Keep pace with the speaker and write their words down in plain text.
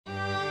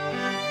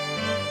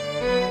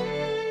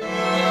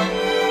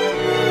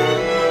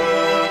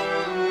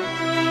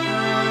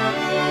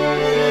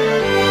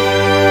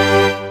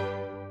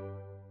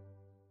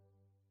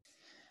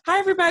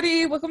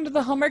everybody. Welcome to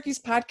the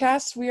Hallmarkies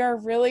podcast. We are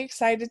really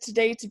excited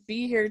today to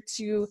be here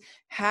to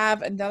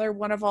have another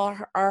one of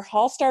our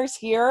Hall stars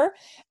here.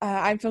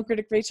 I'm film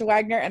critic Rachel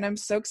Wagner, and I'm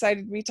so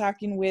excited to be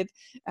talking with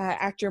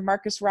actor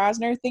Marcus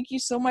Rosner. Thank you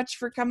so much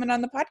for coming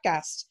on the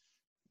podcast.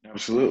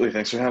 Absolutely.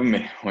 Thanks for having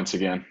me once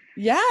again.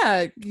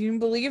 Yeah, you can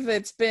believe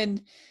it's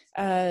been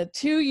 2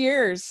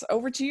 years,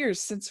 over 2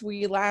 years since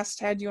we last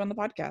had you on the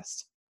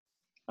podcast.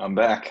 I'm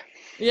back.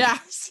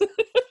 Yes.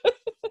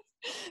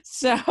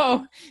 So,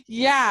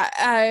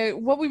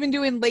 what we've been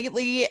doing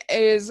lately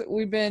is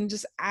we've been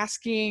just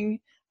asking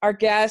our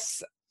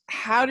guests,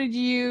 how did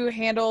you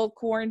handle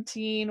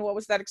quarantine? What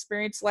was that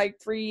experience like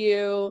for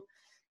you?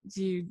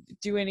 Do you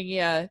do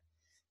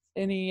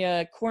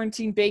any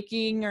quarantine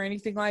baking or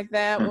anything like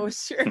that? What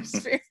was your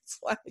experience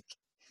like?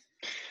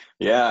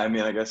 Yeah, I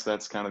mean, I guess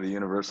that's kind of the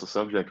universal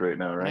subject right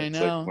now, right? I know.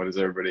 It's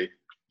like,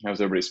 how's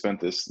everybody spent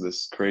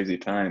this crazy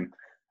time?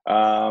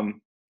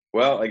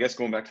 Well, I guess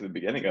going back to the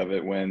beginning of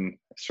it, when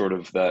sort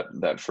of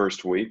that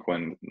first week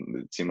when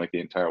it seemed like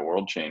the entire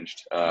world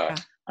changed,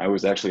 I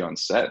was actually on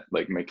set,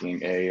 like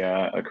making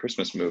a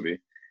Christmas movie.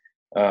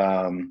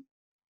 And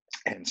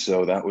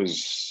so that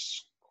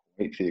was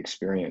quite the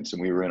experience.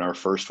 And we were in our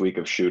first week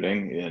of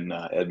shooting in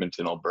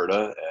Edmonton,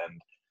 Alberta. And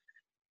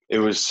it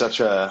was such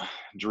a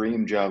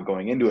dream job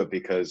going into it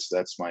because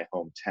that's my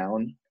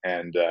hometown.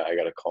 And I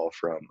got a call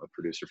from a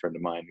producer friend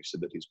of mine who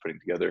said that he's putting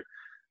together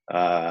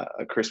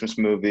a Christmas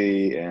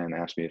movie and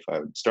asked me if I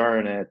would star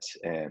in it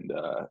and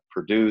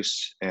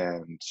produce.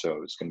 And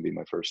so it's going to be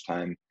my first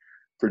time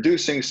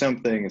producing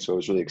something. And so I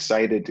was really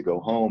excited to go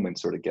home and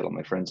sort of get all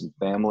my friends and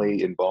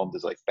family involved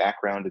as like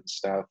background and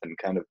stuff. And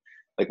kind of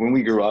like when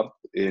we grew up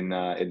in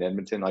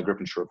Edmonton, I grew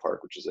up in Shore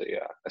Park, which is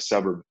a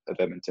suburb of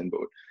Edmonton, but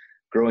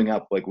growing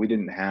up, like we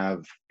didn't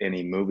have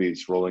any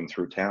movies rolling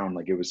through town.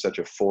 Like it was such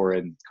a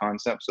foreign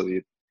concept. So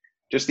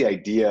just the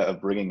idea of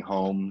bringing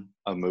home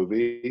a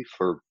movie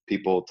for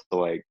people to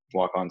like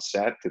walk on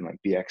set and like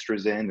be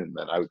extras in and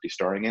that I would be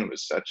starring in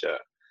was such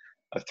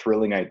a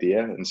thrilling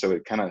idea. And so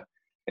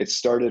it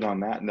started on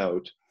that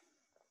note.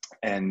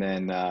 And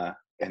then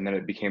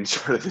it became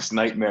sort of this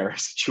nightmare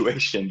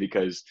situation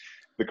because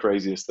the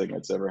craziest thing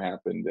that's ever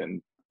happened in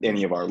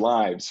any of our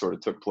lives sort of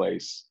took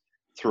place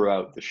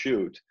throughout the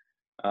shoot.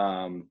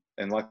 And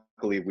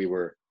luckily we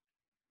were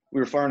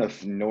far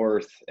enough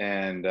north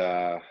and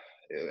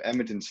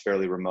Edmonton's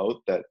fairly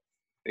remote that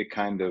it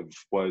kind of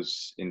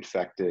was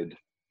infected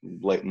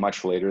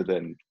much later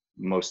than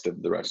most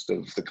of the rest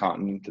of the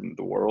continent and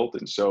the world.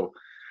 And so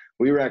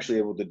we were actually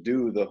able to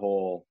do the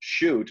whole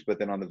shoot, but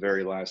then on the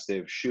very last day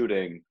of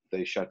shooting,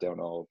 they shut down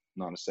all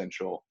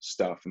non-essential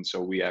stuff. And so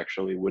we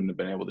actually wouldn't have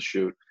been able to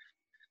shoot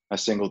a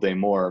single day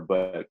more.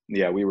 But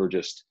yeah, we were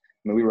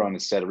on a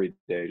set every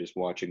day, just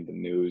watching the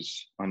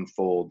news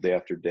unfold day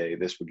after day.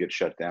 This would get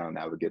shut down,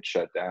 that would get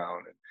shut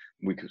down. And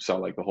we saw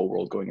like the whole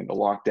world going into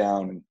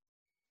lockdown, and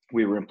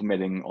we were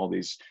implementing all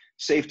these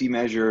safety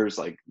measures,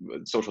 like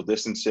social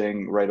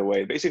distancing right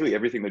away. Basically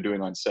everything they're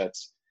doing on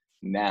sets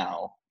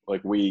now,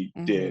 like we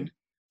did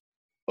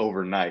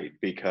overnight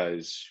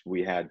because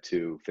we had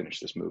to finish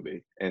this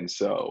movie. And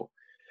so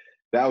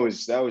that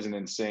was an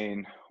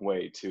insane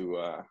way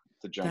to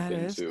jump into.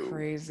 That is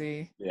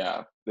crazy.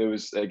 Yeah, there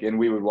was, again,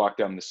 we would walk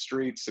down the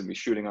streets and be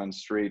shooting on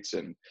streets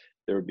and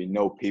there would be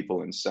no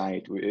people in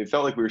sight. It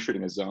felt like we were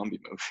shooting a zombie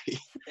movie.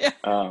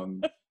 Yeah.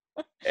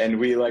 And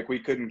we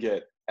couldn't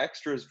get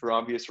extras for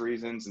obvious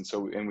reasons.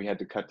 And we had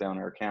to cut down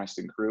our cast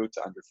and crew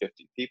to under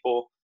 50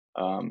 people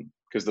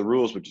because the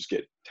rules would just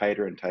get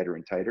tighter and tighter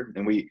and tighter.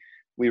 And we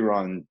were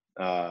on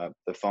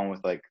the phone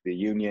with like the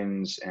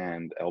unions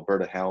and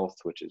Alberta Health,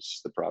 which is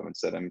the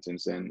province that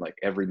Edmonton's in, like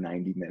every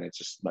 90 minutes,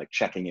 just like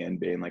checking in,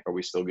 being like, are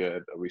we still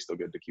good? Are we still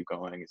good to keep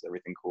going? Is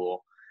everything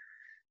cool?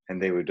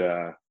 And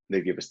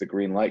they'd give us the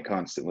green light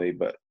constantly.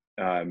 But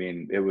I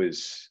mean, it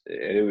was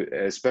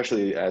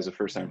especially as a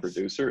first time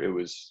producer, it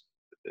was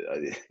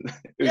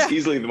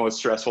easily the most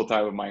stressful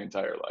time of my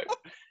entire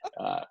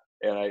life.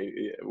 And I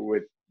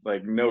with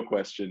like no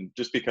question,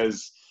 just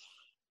because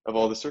of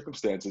all the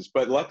circumstances.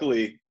 But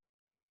luckily,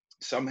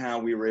 somehow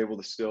we were able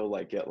to still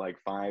like get like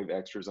 5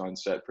 extras on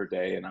set per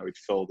day, and I would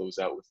fill those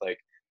out with like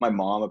my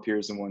mom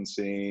appears in one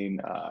scene,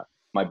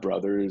 my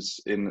brother's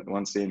in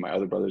one scene, my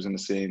other brother's in the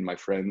scene, my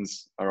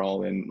friends are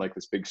all in like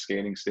this big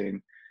skating scene.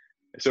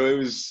 So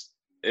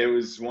it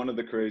was one of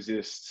the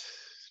craziest,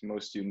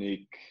 most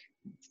unique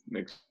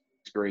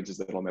experiences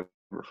that I'll never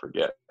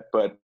forget.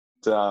 But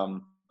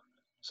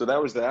so that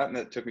was that, and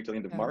that took me till the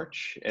end of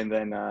March, and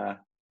then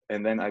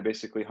I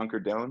basically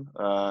hunkered down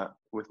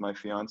with my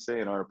fiance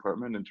in our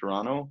apartment in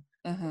Toronto.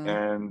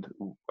 And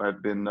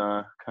I've been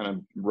kind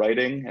of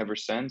writing ever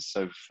since.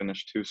 I've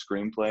finished 2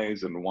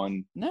 screenplays and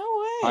 1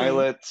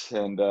 pilot.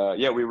 And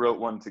we wrote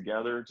one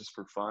together just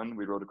for fun.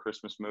 We wrote a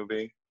Christmas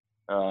movie,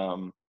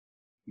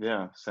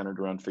 centered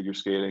around figure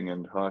skating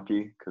and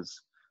hockey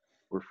because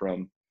we're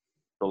from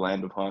the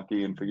land of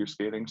hockey and figure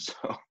skating. So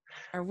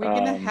are we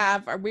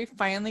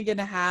finally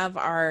gonna have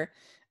our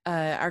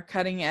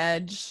cutting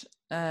edge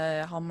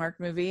Hallmark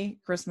movie,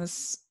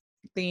 Christmas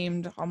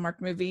themed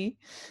Hallmark movie?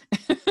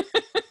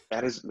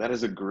 that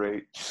is a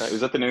great.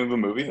 Is that the name of a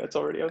movie that's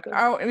already out there?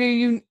 Oh, I mean,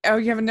 you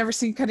haven't never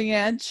seen Cutting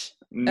Edge?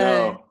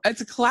 No.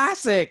 It's a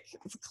classic.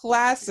 It's a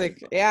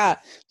classic. Yeah,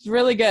 it's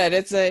really good.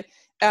 It's a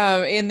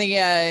in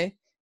the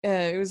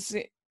it was,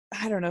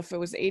 I don't know if it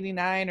was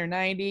 89 or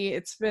 90.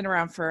 It's been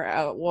around for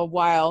a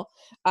while.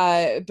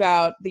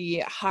 About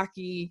the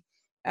hockey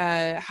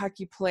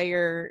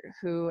player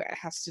who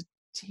has to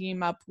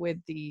team up with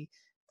the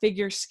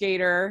figure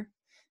skater.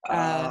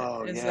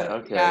 Oh Is yeah, a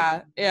okay.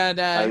 yeah, and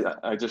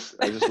I just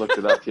looked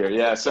it up here.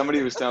 Yeah,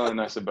 somebody was telling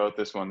us about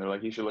this one. They're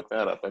like, you should look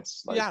that up.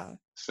 That's like yeah.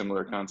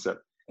 similar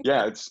concept.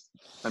 Yeah,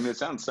 I mean, it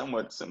sounds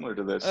somewhat similar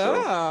to this.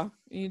 So Oh,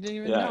 you didn't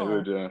even yeah, it know.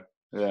 would.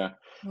 Yeah,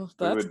 Well,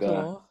 we that's would.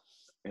 cool.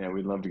 Yeah,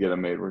 we'd love to get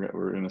them made.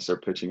 We're gonna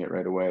start pitching it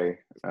right away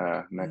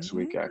next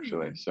week,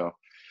 actually. Mm. So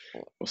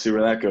we'll see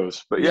where that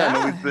goes. But yeah, no,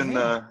 Yeah,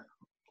 hey,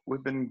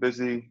 we've been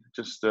busy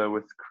just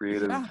with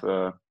creative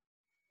yeah.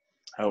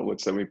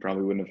 outlets that we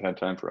probably wouldn't have had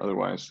time for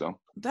otherwise. So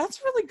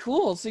That's really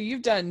cool. So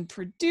you've done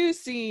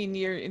producing,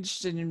 you're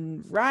interested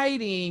in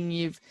writing,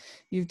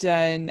 you've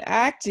done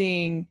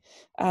acting.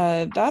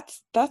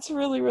 That's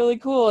really, really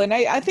cool. And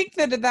I think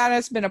that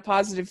has been a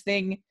positive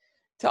thing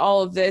to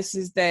all of this,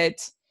 is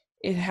that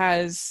it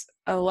has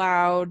uh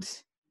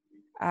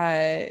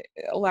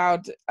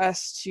allowed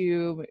us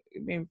to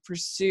maybe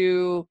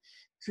pursue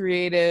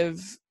creative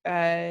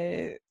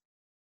at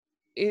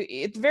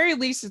the very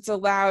least, it's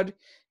allowed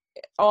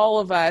all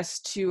of us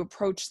to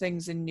approach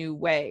things in new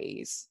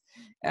ways,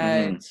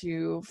 hmm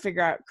to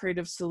figure out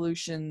creative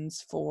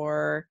solutions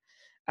for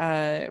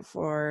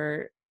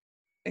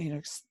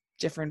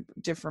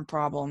different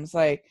problems.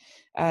 Like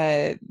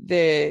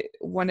the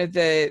one of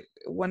the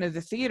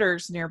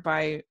theaters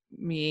nearby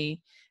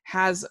me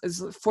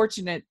is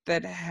fortunate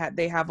that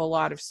they have a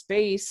lot of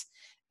space,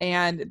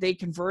 and they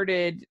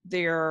converted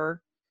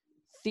their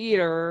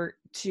theater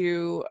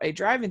to a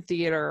drive-in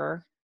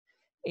theater.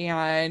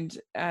 And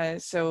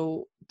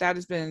so that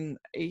has been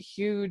a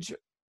huge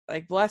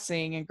like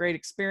blessing and great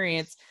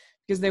experience,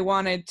 because they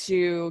wanted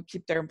to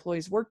keep their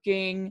employees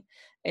working,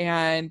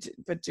 and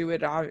but do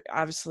it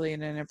obviously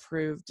in an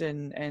approved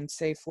and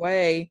safe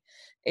way.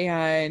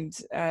 And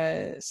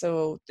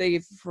so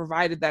they've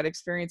provided that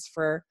experience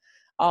for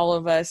all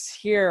of us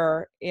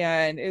here,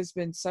 and it's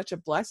been such a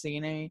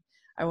blessing.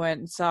 I went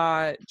and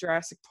saw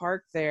Jurassic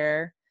Park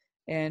there,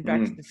 and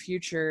Back to mm, the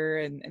Future,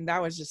 and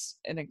that was just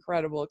an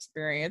incredible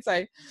experience.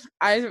 I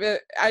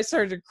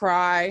started to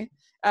cry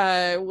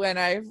when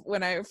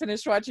I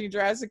finished watching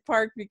Jurassic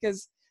Park,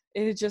 because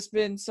it had just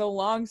been so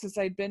long since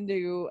I'd been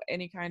to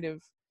any kind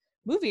of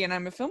movie, and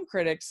I'm a film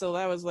critic, so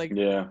that was like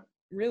yeah,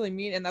 really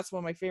neat, and that's one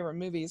of my favorite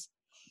movies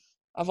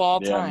of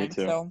all yeah, me time.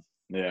 too. So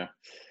Yeah,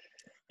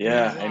 it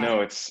meant a yeah, I lot.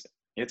 know.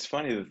 It's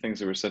funny the things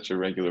that were such a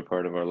regular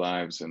part of our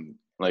lives, and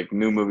like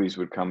new movies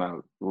would come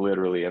out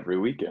literally every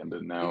weekend,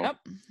 and now Yep.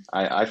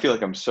 I feel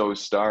like I'm so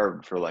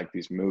starved for like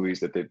these movies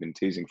that they've been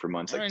teasing for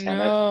months, like I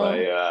Tenet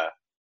know.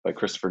 by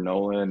Christopher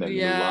Nolan and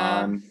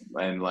Yeah. Mulan,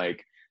 and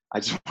like I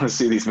just want to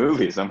see these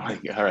movies. I'm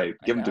like, all right,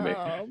 I give them to me.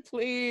 know,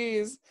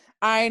 please.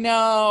 I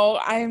know.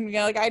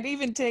 Like I'd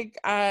even take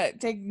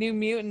New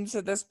Mutants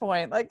at this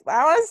point. Like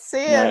I want to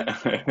see it.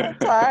 I'm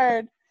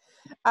tired.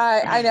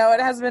 I know it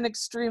has been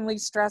extremely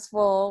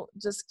stressful.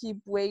 Just keep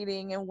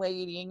waiting and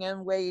waiting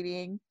and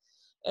waiting.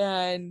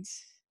 And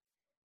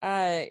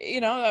I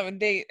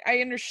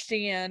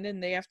understand,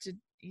 and they have to,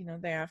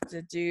 they have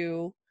to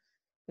do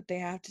what they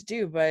have to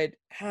do, but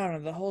I don't know,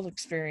 the whole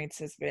experience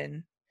has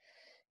been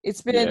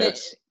it's been Yeah,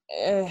 it's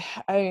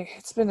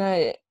it's been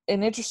an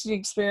interesting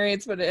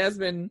experience, but it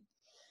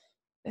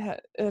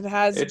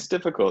has it's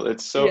difficult.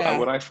 It's so yeah.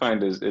 what I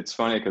find is it's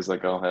funny because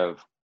like I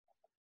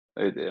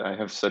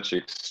have such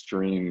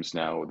extremes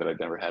now that I've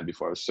never had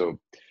before. I was so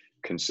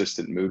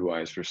consistent mood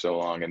wise for so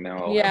long, and now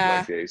I'll have like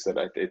Yeah. days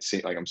that it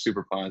seems like I'm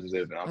super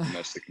positive and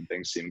optimistic and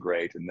things seem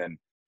great, and then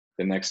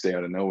the next day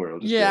out of nowhere it'll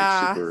just be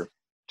like Yeah.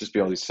 just be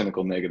all these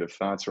cynical negative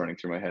thoughts running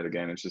through my head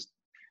again.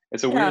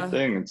 It's a weird Yeah.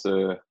 thing. It's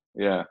a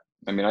yeah.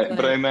 I mean,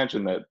 but I Like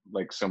imagine that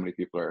like so many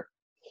people are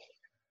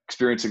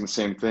experiencing the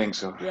same thing.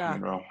 So yeah.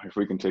 if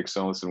we can take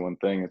solace in one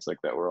thing, it's like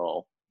that we're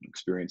all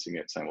experiencing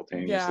it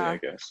simultaneously, Yeah. I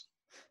guess.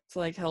 It's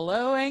like,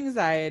 hello,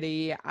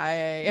 anxiety.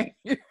 I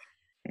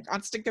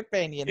constant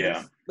companion.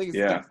 Yeah. Please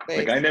Yeah. keep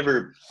Like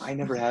space. I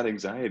never had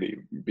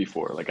anxiety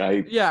before. Like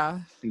I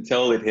Yeah.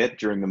 until it hit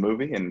during the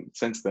movie, and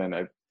since then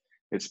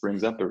it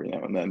springs up every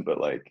now and then. But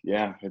like,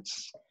 yeah,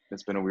 it's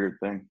been a weird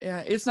thing.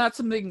 Yeah. It's not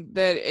something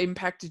that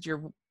impacted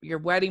your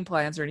wedding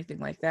plans or anything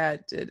like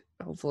that, did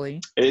hopefully.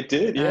 It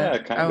did, yeah,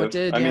 kind Oh, it of.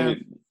 did, I mean,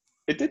 yeah.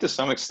 it did to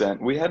some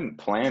extent. We hadn't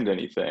planned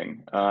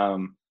anything.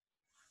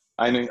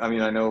 I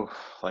know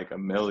like a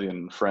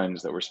million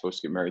friends that were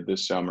supposed to get married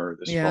this summer,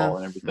 this Yeah. fall,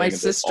 and My everything, and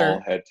they've all sister.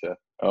 had to.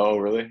 Oh,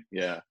 really?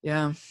 Yeah,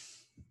 Yeah.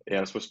 yeah. I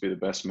was supposed to be the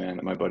best man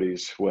at my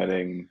buddy's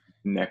wedding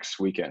next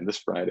weekend, this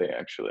Friday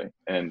actually,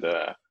 and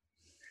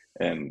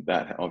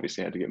that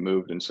obviously had to get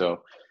moved, and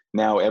so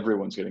now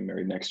everyone's getting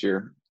married next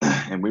year,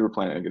 and we were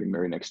planning on getting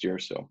married next year,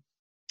 so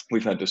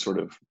we've had to sort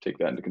of take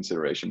that into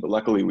consideration. But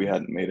luckily, we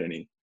hadn't made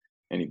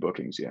any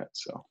bookings yet,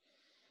 so.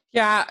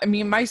 Yeah, I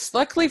mean,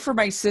 luckily for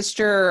my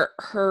sister,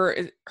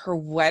 her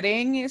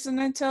wedding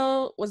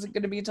wasn't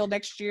going to be until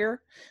next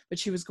year, but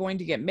she was going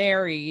to get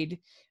married,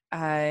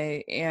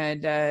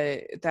 and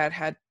that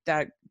had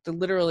that the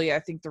literally I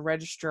think the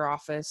register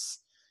office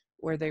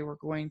where they were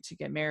going to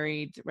get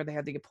married, where they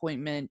had the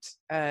appointment,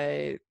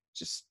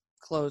 just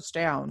closed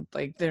down.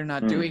 Like they're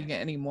not Mm. doing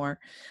it anymore,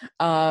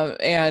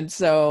 and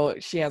so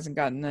she hasn't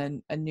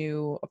gotten a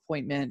new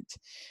appointment.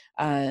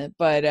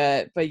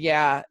 But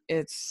yeah,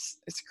 it's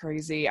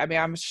crazy. I mean,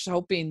 I'm just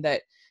hoping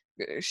that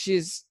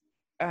she's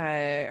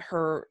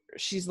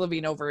she's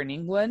living over in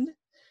England,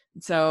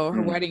 so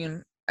her Mm.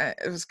 wedding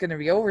was going to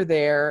be over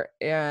there,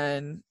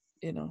 and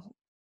you know,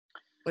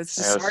 it's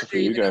Yeah, just that's hard for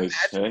to you even guys,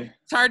 imagine. hey?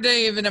 It's hard to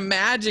even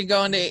imagine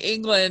going to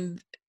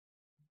England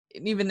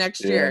even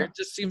next year. Yeah, It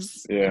just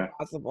seems yeah.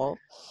 impossible.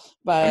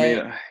 I mean,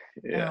 But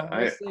yeah,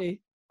 we'll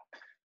see.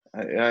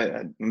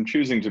 I'm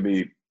choosing to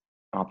be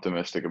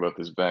optimistic about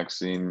this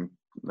vaccine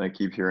I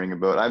keep hearing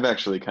about. I've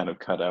actually kind of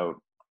cut out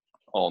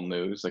all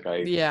news. Like I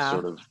Yeah.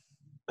 sort of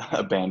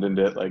abandoned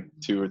it like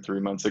 2 or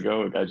 3 months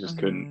ago. Like I just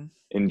couldn't Hmm.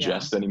 Yeah.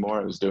 ingest anymore.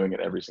 I was doing it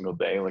every single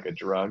day like a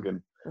drug,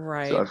 and so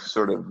Right. I've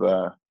sort of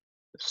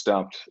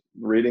stopped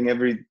reading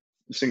every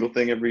single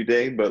thing every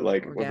day. But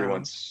like every Yeah.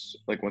 once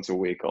a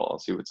week, I'll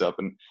see what's up.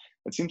 And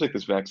it seems like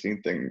this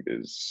vaccine thing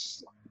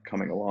is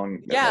coming along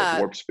at like Yeah.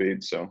 warp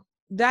speed. So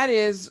That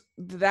is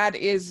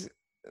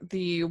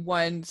the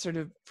one sort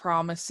of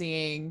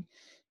promising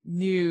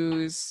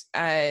news,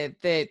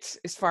 that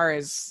as far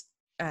as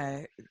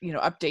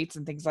updates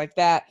and things like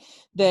that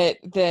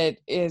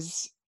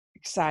is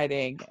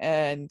exciting.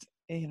 And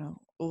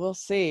we'll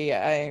see.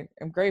 I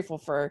am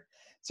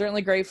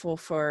certainly grateful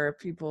for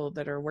people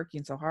that are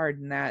working so hard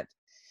in that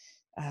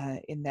uh,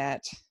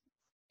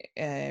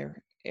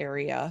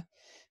 area.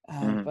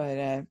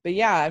 mhm. But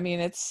yeah, I mean,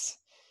 it's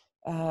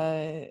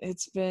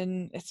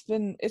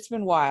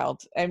been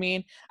wild. I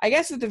mean, I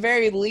guess at the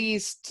very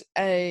least,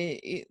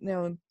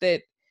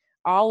 that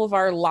all of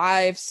our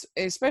lives,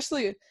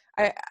 especially,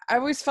 I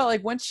always felt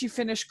like once you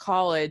finish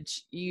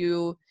college,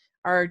 you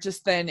are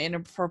just then in a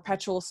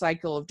perpetual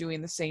cycle of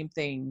doing the same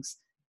things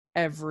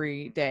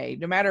every day,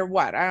 no matter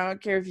what. I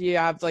don't care if you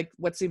have like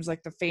what seems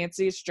like the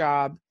fanciest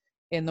job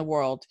in the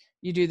world,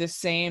 you do the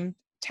same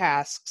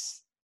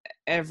tasks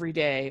every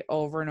day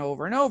over and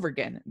over and over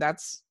again.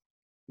 That's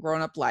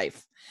grown up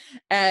life.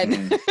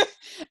 And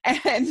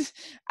Mm.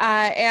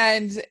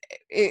 and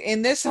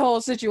in this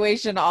whole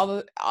situation,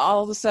 all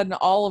of a sudden,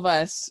 all of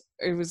us,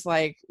 it was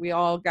like we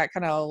all got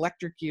kind of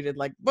electrocuted,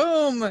 like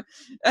boom.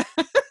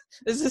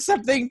 This is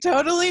something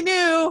totally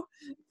new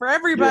for Yeah,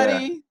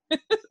 everybody.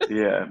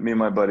 yeah. Me and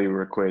my buddy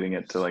were equating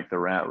it to like the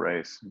rat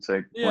race. It's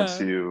like once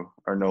Yeah. you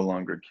are no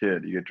longer a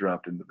kid, you get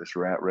dropped into this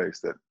rat race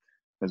that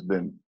has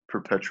been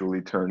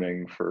perpetually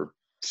turning for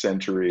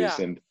centuries.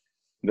 Yeah. And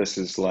this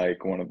is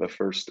like one of the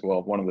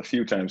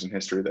few times in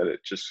history that it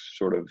just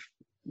sort of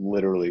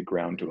literally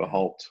ground to a Yeah.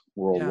 halt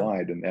Yeah.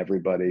 worldwide, and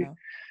everybody Yeah.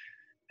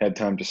 had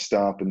time to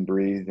stop and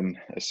breathe and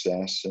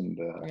assess, and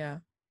Yeah.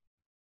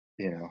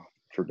 you know,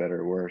 for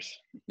better or worse.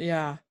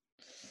 Yeah.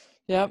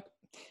 Yep.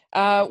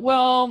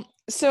 Well,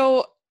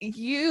 so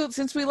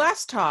since we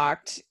last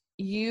talked,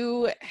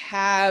 you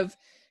have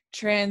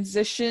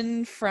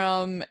transitioned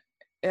from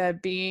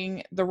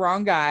being the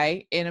wrong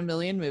guy in a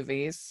million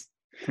movies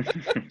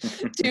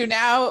to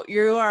now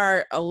you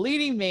are a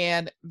leading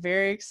man.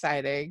 Very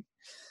exciting.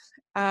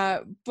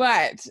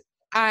 But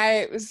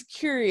I was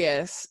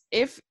curious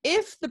if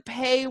the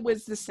pay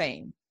was the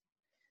same,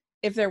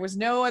 if there was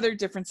no other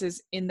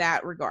differences in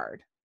that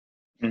regard,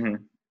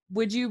 Mhm.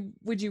 would you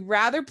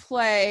rather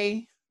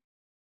play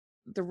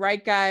the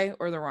right guy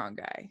or the wrong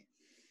guy?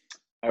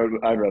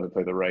 I'd rather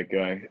play the right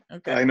guy.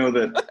 Okay. I know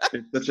that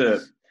it's such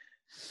a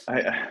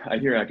I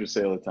hear actors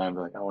say all the time,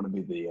 like, I want to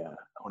be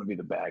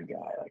the bad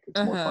guy. Like,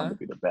 it's more fun Uh-huh. to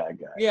be the bad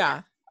guy.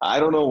 Yeah. I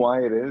don't know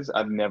why it is.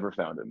 I've never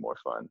found it more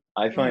fun.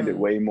 I find it Mhm.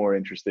 way more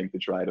interesting to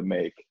try to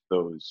make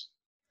those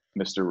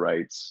Mr.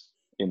 Rights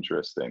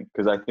interesting,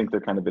 because I think they're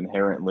kind of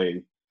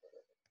inherently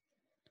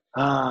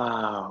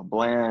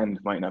bland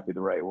might not be the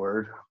right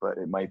word, but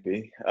it might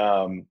be.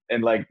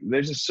 And like,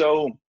 they're just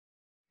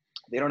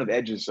they don't have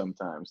edges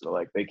sometimes. They're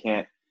like, they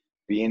can't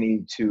be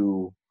any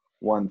to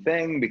one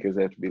thing because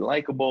they have to be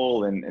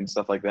likable and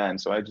stuff like that. And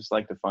so I just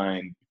like to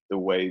find the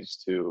ways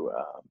to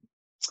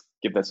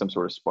give that some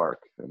sort of spark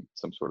and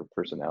some sort of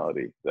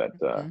personality that,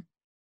 Mhm.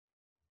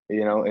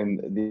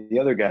 and the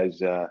other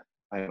guys, I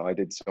don't know, I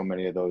did so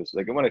many of those.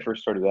 Like when I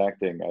first started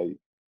acting,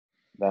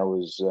 that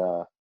was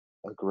a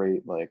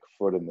great like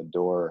foot in the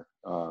door,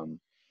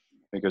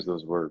 because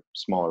those were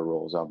smaller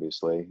roles,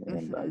 obviously,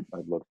 and Mhm. I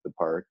looked the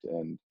part,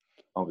 and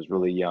I was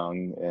really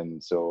young,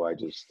 and so I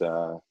just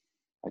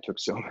I took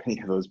so many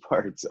of those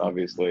parts, Mhm.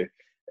 obviously,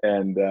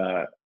 and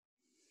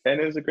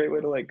it was a great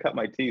way to like cut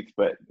my teeth.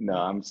 But no,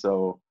 I'm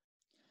so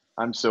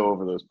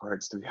over those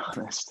parts, to be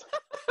honest.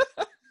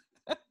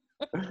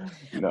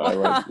 No,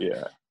 Well,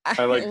 yeah,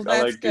 well, I that's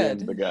like being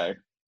good. the guy.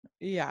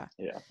 Yeah.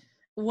 Yeah.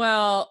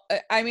 Well,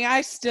 I mean,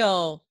 I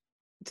still,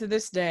 to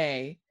this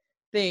day,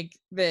 think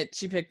that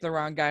she picked the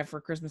wrong guy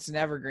for Christmas in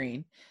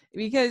Evergreen,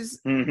 because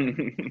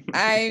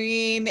I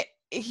mean,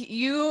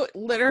 you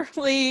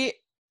literally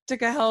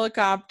took a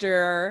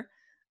helicopter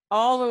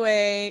all the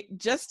way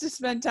just to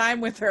spend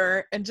time with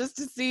her and just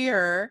to see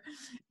her.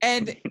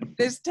 And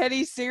this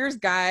Teddy Sears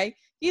guy,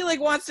 he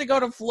like wants to go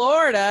to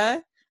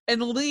Florida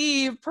and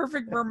leave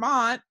perfect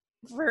Vermont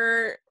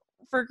for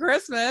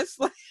Christmas,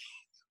 like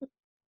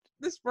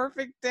this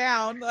perfect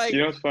town. Like, You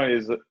know what's funny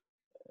is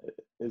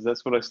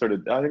that's what I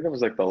started. I think that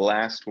was like the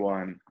last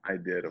one I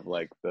did of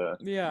like the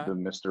yeah,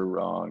 Mr.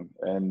 Wrong.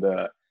 And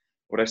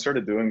what I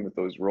started doing with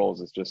those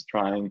roles is just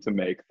trying to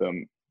make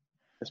them,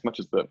 as much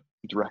as the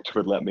director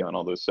would let me on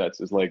all those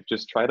sets, is like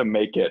just try to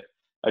make it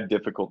a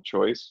difficult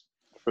choice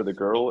for the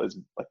girl as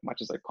like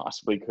much as I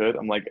possibly could.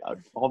 I'm like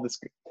all this.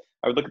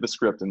 I would look at the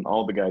script and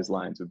all the guys'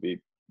 lines would be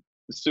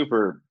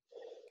super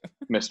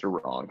Mr.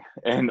 Wrong,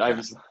 and I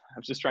was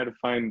just trying to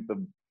find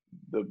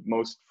the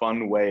most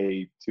fun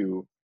way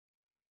to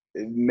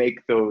make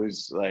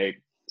those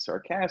like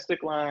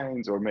sarcastic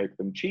lines or make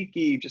them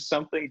cheeky, just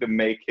something to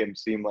make him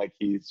seem like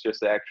he's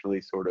just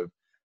actually sort of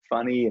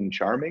funny and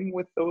charming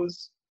with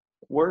those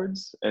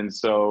words. And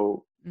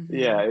so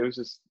yeah, it was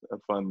just a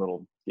fun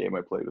little game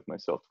I played with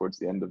myself towards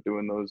the end of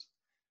doing those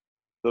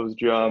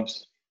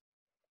jobs.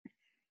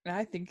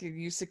 I think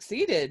you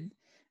succeeded.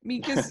 I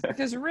mean,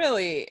 because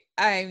really,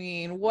 I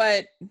mean,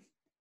 what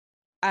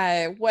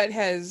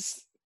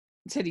has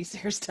Teddy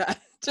Sears done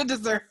to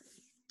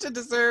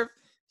deserve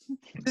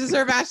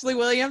Ashley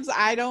Williams?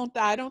 I don't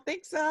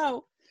think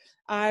so.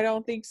 I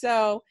don't think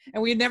so.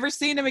 And we've never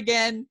seen him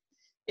again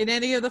in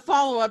any of the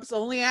follow-ups,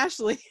 only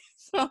Ashley.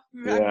 So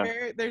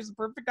Yeah. there's a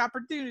perfect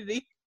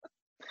opportunity.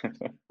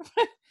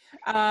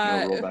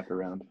 No, roll back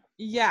around.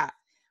 Yeah.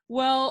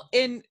 Well,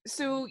 and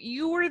so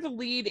you were the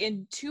lead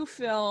in 2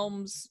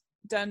 films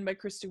done by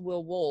Kristen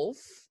Will Wolf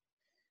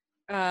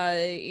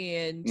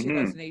in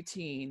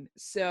 2018.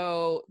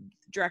 So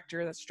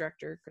director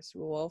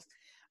Kristen Will Wolf.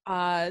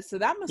 So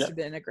that must have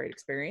been a great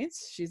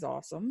experience. She's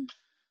awesome.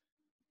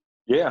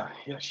 Yeah,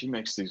 she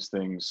makes these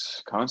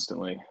things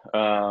constantly.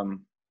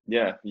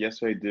 Yeah,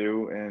 Yes I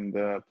Do and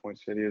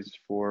Poinsettias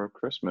for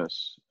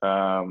Christmas.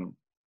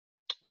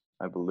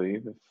 I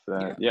believe if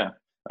that,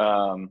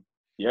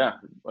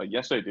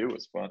 Yes I Do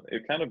was fun.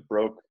 It kind of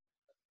broke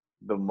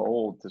the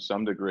mold to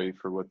some degree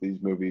for what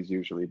these movies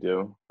usually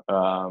do.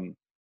 And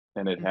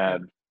it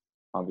had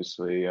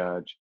obviously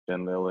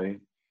Jen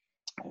Lilly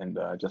and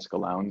Jessica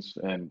Lowndes,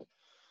 and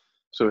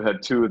so it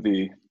had 2 of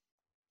the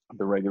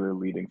regular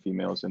leading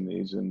females in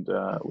these, and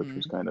which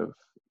was kind of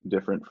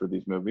different for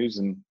these movies.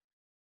 And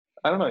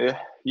I don't know,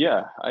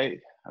 I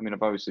mean,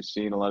 I've obviously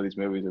seen a lot of these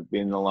movies, I've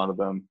been in a lot of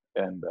them,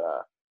 and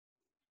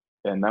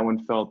that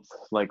one felt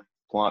like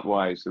plot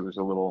wise it was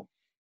a little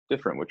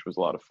different, which was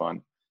a lot of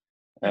fun.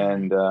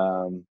 And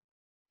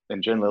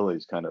Jen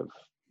Lilly's kind of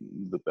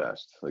the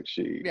best. Like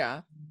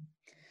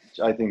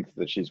I think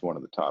that she's one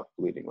of the top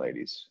leading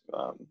ladies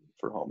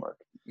for Hallmark.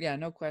 Yeah,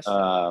 no question.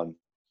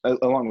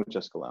 Along with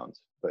Jessica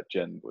Lowndes, but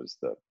Jen was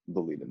the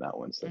lead in that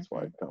one, so that's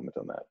why I comment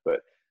on that.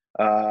 But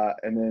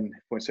and then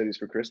Poinsettias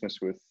for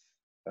Christmas with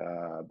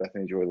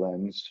Bethany Joy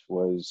Lenz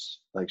was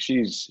like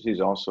she's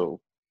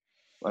also,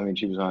 I mean,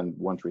 she was on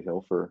One Tree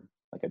Hill for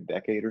like a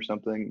decade or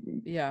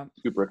something. Yeah.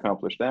 Super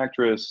accomplished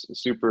actress,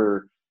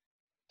 super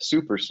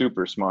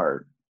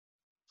smart.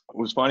 It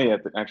was funny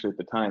actually at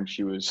the time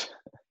she was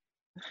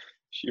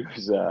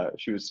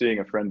seeing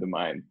a friend of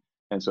mine,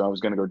 and so I was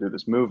going to go do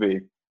this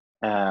movie,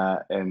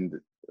 and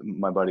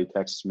my buddy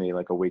texts me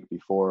like a week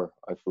before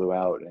I flew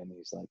out, and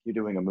he's like, "You're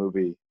doing a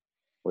movie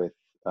with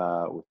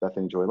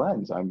Bethany Joy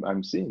Lenz.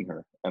 I'm seeing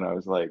her," and I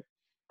was like,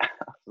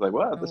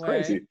 "Wow, that's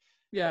crazy."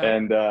 Yeah.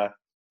 And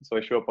so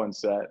I show up on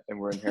set, and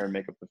we're in hair and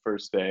makeup the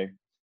first day, and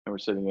we're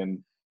sitting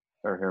in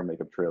our hair and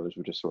makeup trailers.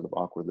 We just sort of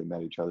awkwardly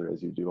met each other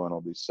as you do on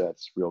all these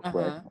sets, real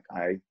quick. Like,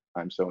 "Hi,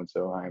 I'm so and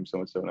so. Hi, I'm so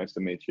and so. Nice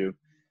to meet you.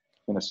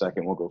 In a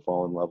second, we'll go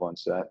fall in love on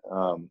set."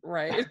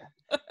 Right.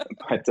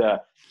 But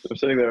I'm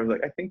sitting there. I was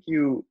like, "I think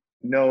you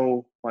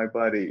know my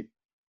buddy,"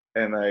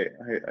 and I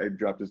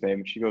dropped his name,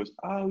 and she goes,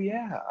 "Oh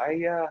yeah,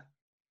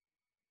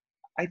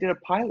 I did a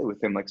pilot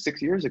with him like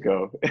 6 years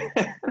ago."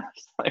 I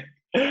was like,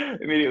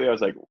 immediately, I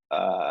was like,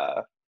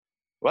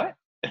 "What?"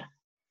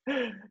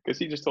 Because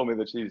he just told me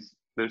that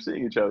they're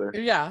seeing each other.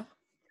 Yeah.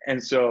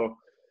 And so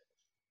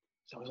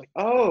I was like,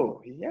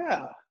 "Oh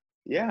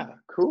yeah,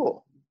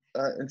 cool."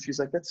 And she's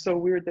like, "That's so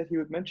weird that he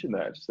would mention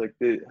that." She's like,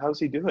 "How's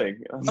he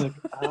doing?" And I was like,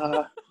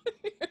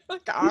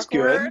 like "He's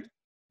awkward. good.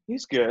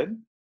 He's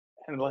good."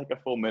 And like a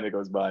full minute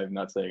goes by, I'm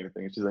not saying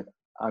anything. And she's like,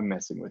 "I'm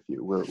messing with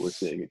you. We're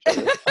seeing each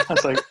other." I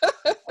was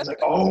like,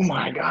 "Oh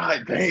my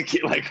God, thank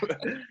you." Like, I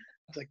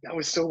was like, "That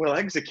was so well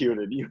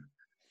executed.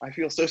 I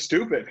feel so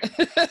stupid."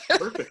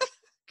 Perfect.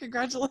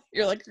 Congratulations.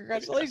 You're like,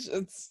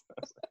 "Congratulations."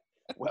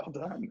 Well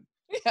done.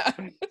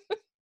 Yeah.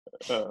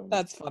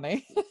 That's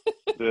funny.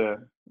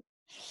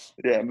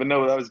 Yeah, but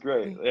no, that was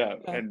great. Yeah.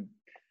 And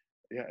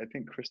yeah, I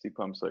think Christy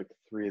pumps like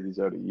 3 of these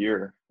out a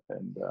year,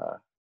 and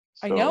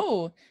I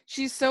know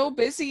she's so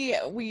busy.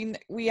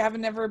 We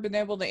haven't ever been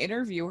able to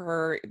interview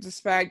her,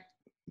 despite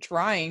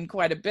trying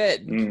quite a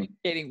bit and Mm.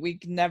 communicating. We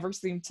never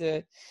seem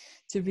to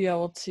be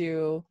able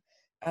to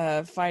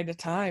find a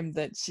time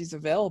that she's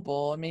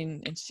available. I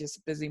mean, and she's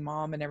a busy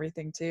mom and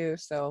everything too.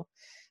 So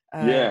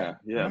Yeah, yeah,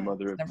 yeah,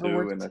 mother it's of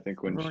two, and I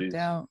think never worked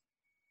out.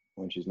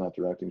 when she's not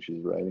directing,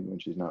 she's writing. When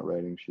she's not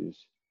writing,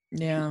 she's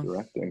Yeah.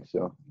 directing.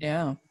 So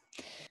Yeah.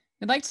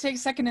 I'd like to take a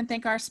second and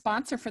thank our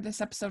sponsor for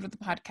this episode of the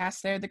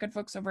podcast. They're the good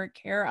folks over at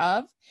Care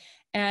of,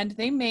 and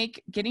they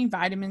make getting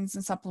vitamins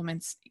and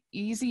supplements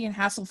easy and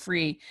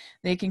hassle-free.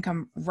 They can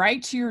come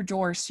right to your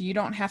door, so you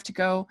don't have to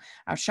go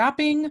out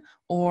shopping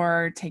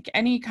or take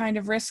any kind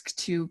of risk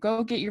to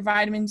go get your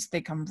vitamins.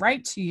 They come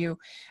right to you.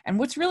 And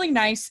what's really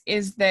nice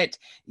is that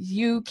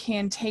you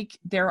can take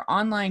their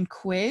online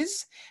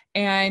quiz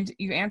and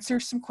you answer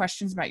some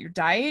questions about your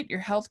diet, your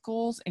health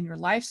goals, and your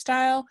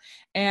lifestyle.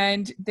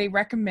 And they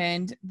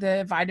recommend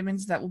the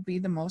vitamins that will be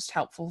the most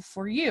helpful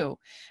for you.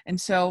 And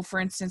so, for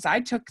instance, I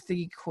took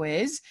the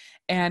quiz,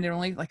 and it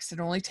only, like I said,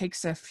 only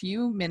takes a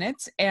few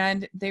minutes,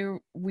 and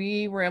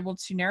we were able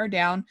to narrow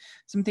down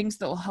some things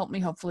that will help me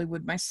hopefully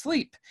with my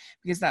sleep,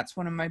 because that's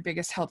one of my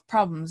biggest health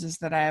problems, is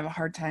that I have a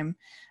hard time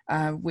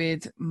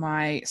with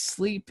my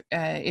sleep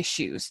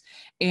issues.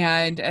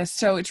 And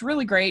so it's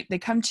really great. They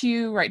come to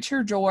you right to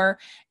your door,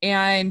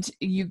 and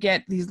you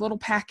get these little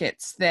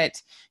packets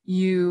that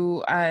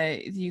you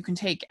can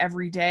take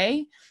every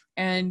day.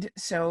 And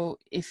so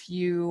if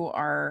you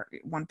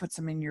want to put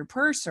some in your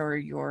purse, or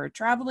you're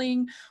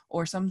traveling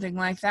or something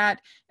like that,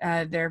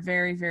 they're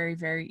very, very,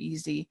 very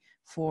easy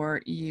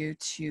for you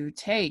to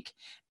take.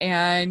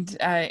 And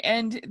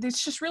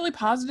it's just really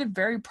positive,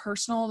 very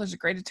personal. There's a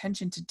great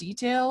attention to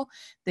detail.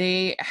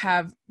 They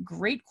have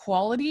great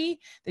quality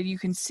that you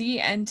can see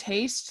and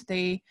taste.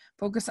 They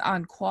focus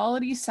on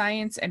quality,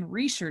 science, and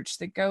research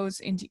that goes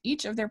into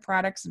each of their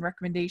products and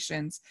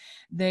recommendations.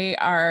 Their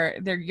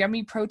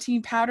yummy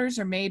protein powders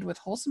are made with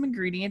wholesome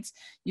ingredients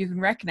you can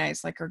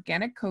recognize, like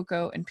organic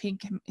cocoa and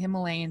pink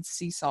Himalayan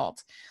sea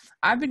salt.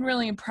 I've been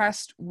really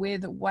impressed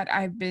with what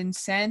I've been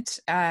sent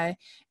and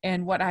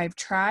what I've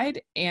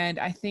tried, and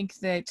I think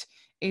that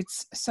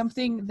it's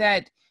something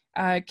that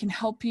can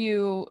help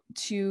you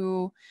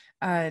to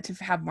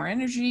have more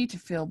energy, to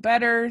feel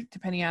better,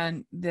 depending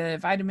on the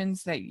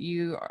vitamins that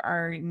you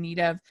are in need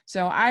of.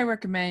 So I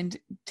recommend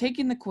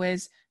taking the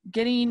quiz,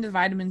 getting the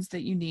vitamins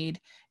that you need,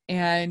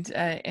 and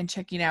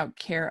checking out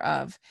Care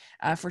of.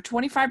 For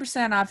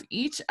 25% off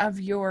each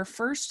of your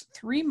first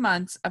 3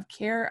 months of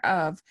Care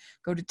of,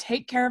 go to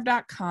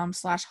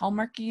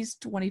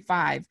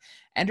takecareof.com/hallmarkies25.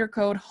 Enter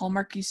code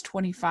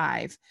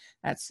hallmarkies25.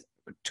 That's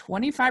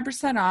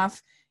 25%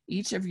 off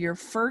each of your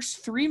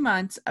first 3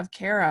 months of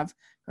Care of.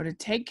 Go to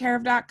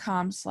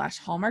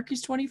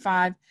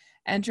takecareof.com/hallmarkies25.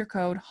 Enter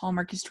code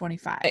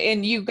hallmarkies25.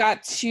 And you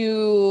got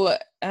to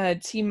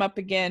team up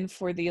again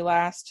for the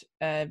last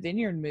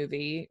Vineyard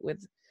movie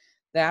with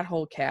that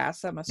whole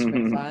cast. That must have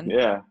been fun.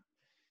 Yeah,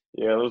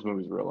 yeah, those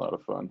movies were a lot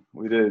of fun.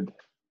 I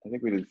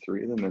think we did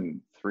 3 of them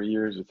in 3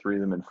 years, or 3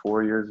 of them in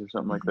 4 years, or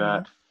something like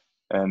that.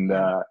 And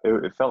Yeah.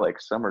 it felt like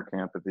summer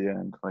camp at the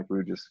end. Like we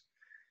would just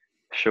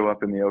show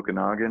up in the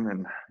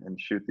Okanagan and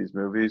shoot these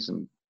movies.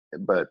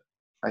 But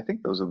I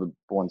think those are the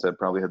ones I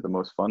probably had the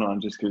most fun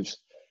on, just because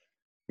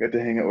I got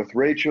to hang out with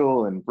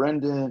Rachel and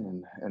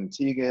Brendan and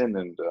Tegan,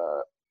 and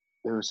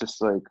it was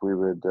just like we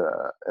would.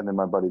 And then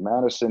my buddy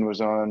Madison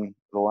was on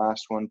the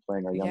last one,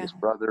 playing our youngest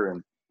brother.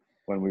 And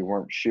when we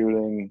weren't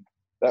shooting,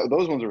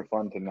 those ones were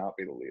fun to not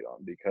be the lead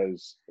on,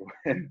 because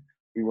when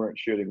we weren't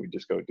shooting, we'd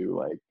just go do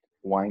like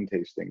wine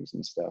tastings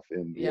and stuff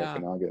in the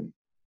Okanagan,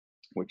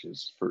 which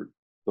is, for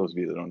those of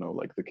you that don't know,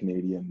 like the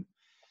Canadian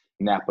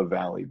Napa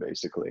Valley,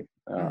 basically.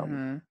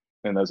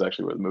 And that's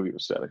actually where the movie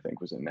was set, I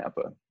think, was in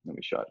Napa, and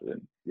we shot it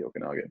in the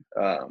Okanagan.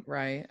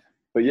 Right.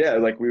 But yeah,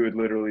 like we would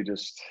literally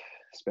just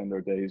spend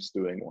our days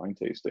doing wine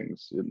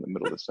tastings in the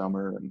middle of the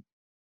summer. And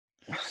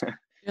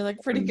you're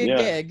like, pretty good yeah,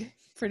 gig.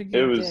 Pretty it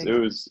good was gig.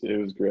 it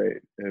was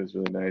great. It was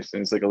really nice,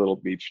 and it's like a little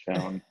beach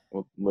town,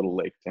 a little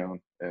lake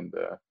town, and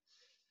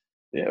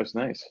yeah, it was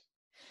nice.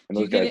 And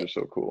those guys are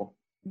so cool.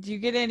 Do you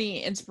get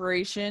any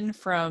inspiration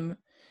from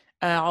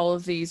all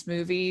of these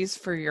movies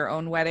for your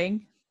own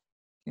wedding?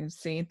 You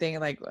see anything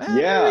like,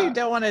 maybe you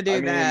don't want to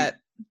do that?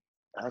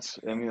 That's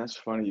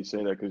funny you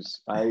say that, because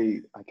I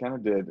kind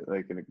of did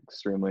like an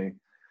extremely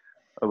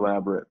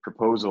elaborate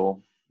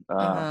proposal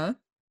for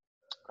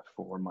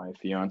my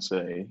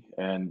fiance,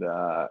 and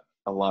a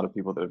lot of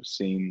people that have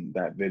seen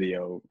that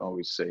video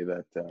always say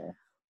that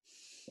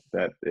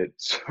that it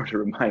sort of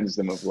reminds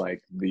them of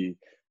like the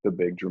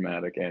big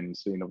dramatic end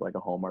scene of like a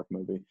Hallmark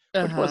movie,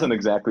 which wasn't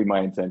exactly my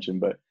intention.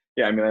 But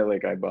yeah,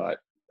 I bought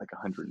like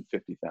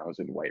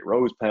 150,000 white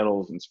rose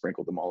petals and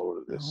sprinkled them all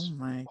over this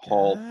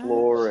hall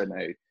floor. And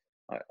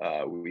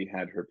we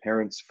had her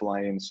parents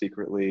fly in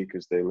secretly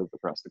because they lived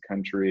across the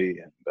country.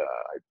 And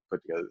I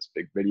put together this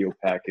big video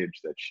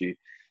package that she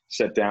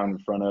sat down in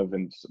front of.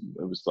 And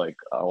it was like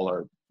all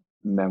our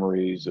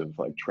memories of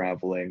like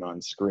traveling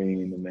on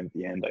screen. And then at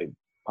the end, I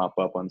pop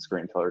up on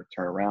screen, tell her to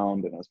turn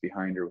around. And I was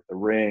behind her with the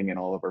ring, and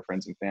all of our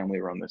friends and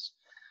family were on this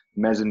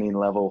mezzanine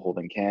level,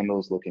 holding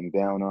candles, looking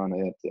down on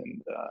it,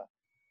 and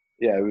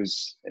yeah, it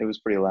was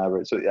pretty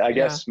elaborate. So I Yeah.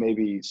 guess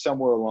maybe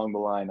somewhere along the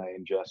line, I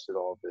ingested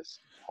all of this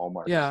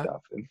Hallmark Yeah.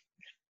 stuff and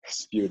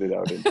spewed it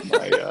out into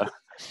my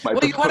my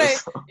Well,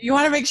 proposal. you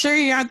want to make sure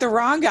you aren't the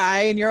wrong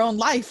guy in your own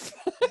life.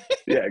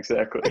 Yeah,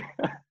 exactly.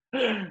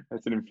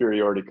 That's an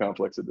inferiority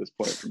complex at this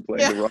point from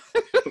playing Yeah. the wrong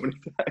so many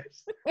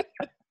times.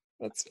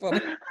 That's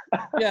funny.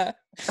 Yeah.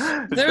 It's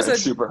There's been a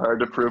super hard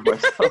to prove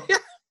myself.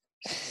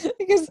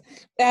 because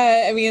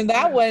I mean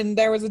that one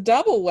there was a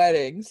double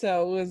wedding,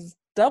 so it was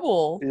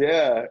double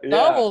Yeah, the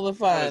that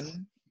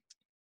fun.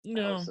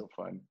 was so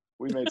fun.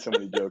 We made so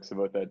many jokes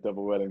about that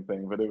double wedding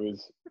thing, but it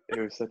was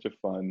such a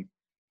fun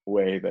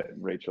way that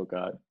Rachel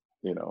got,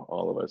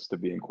 all of us to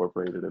be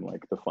incorporated in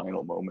like the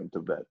final moment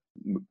of that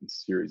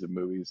series of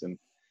movies. And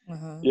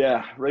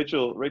yeah,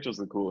 Rachel's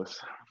the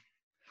coolest.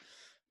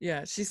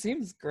 Yeah, she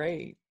seems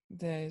great.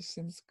 Yeah, she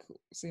seems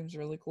cool. Seems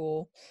really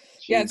cool.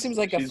 Yeah, it seems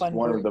like a She's fun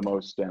one group. of the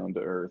most down to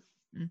earth,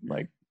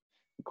 like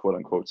quote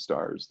unquote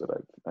stars that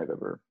I've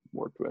ever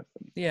worked with.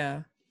 And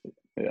yeah,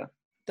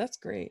 that's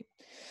great.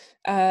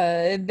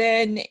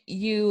 Then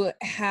you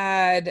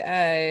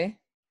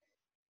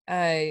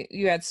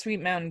had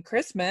Sweet Mountain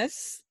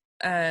Christmas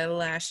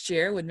last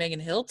year with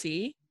Megan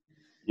Hilty.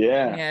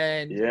 Yeah,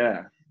 And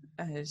yeah,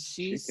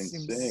 she can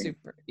seems sing.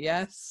 super.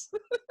 Yes.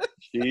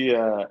 She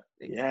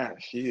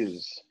she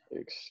is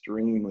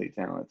extremely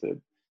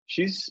talented.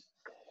 It's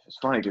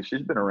funny because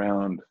she's been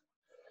around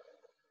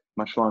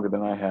much longer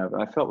than I have,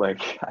 and I felt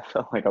like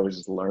I was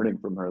just learning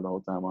from her the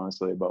whole time,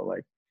 honestly, about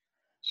like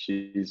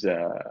she's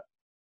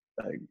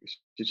like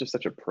she's just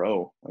such a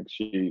pro. Like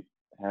she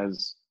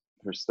has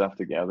her stuff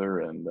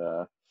together, and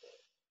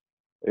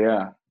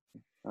yeah,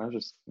 I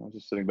was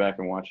just sitting back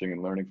and watching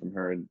and learning from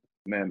her. And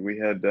man, we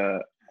had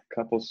a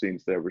couple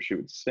scenes there where she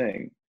would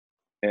sing,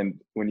 and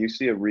when you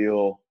see a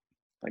real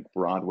like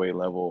Broadway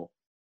level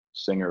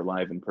singer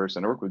live in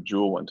person, I worked with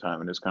Jewel one time,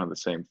 and it's kind of the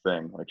same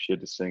thing. Like she had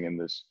to sing in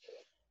this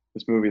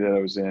movie that I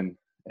was in,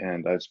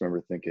 and I just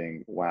remember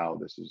thinking, wow,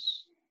 this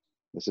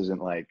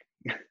isn't like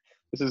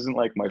this isn't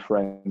like my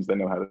friends that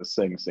know how to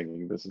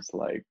singing. This is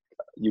like,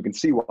 you can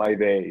see why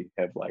they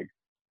have like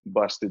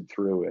busted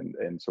through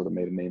and sort of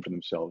made a name for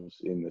themselves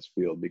in this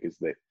field, because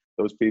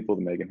those people,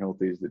 the Megan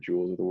Hiltys, the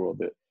Jewels of the world,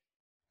 that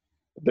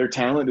their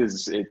talent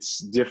it's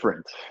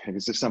different.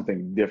 It's just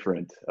something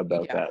different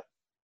about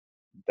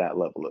that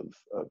level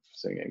of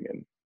singing.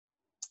 And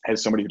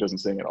as somebody who doesn't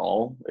sing at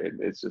all,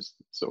 it's just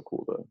so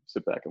cool to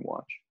sit back and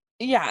watch.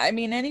 Yeah, I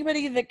mean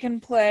anybody that can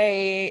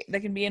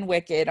be in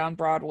Wicked on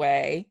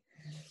Broadway,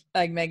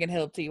 like Megan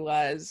Hilty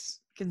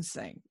can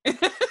sing. And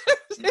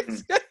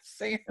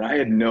I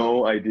had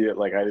no idea,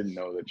 like I didn't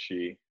know that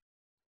she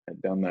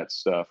had done that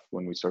stuff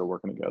when we started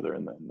working together.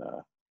 And then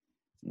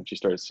when she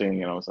started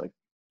singing, and I was like,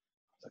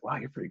 wow,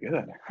 you're pretty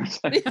good.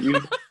 Like,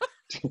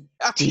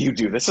 do you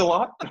do this a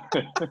lot?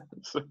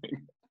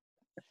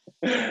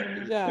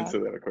 Yeah. And so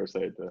then of course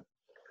I had to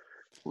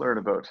learn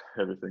about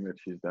everything that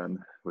she's done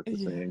with the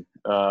singing.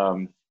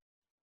 And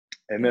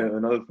then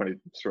another funny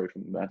story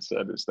from that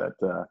set is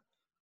that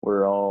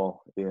we're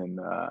all in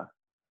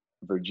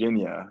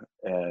Virginia,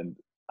 and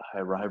I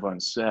arrive on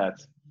set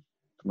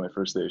for my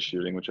first day of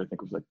shooting, which I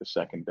think was like the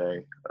second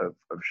day of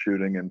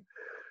shooting, and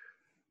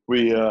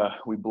we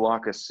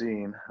block a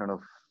scene. I don't know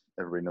if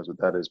everybody knows what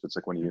that is, but it's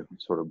like when you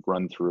sort of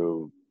run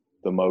through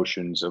the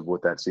motions of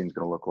what that scene's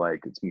going to look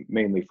like. It's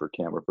mainly for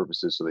camera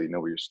purposes, so that you know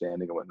where you're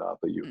standing and whatnot,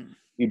 but you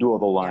do all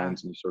the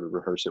lines and you sort of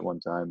rehearse it one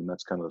time, and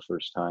that's kind of the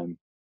first time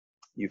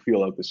you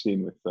feel out the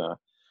scene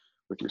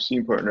with your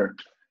scene partner.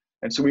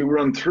 And so we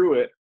run through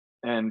it,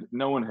 and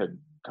no one had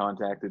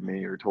contacted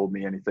me or told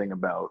me anything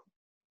about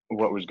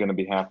what was going to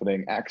be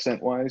happening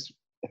accent wise.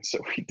 And so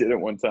we did it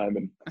one time,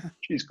 and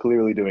she's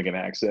clearly doing an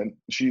accent.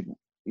 She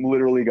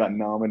literally got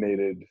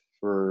nominated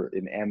for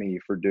an Emmy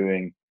for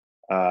doing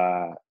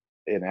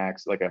an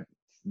accent, like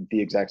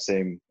the exact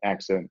same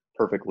accent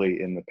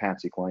perfectly in the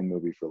Patsy Cline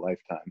movie for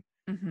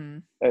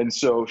Lifetime. And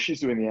so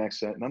she's doing the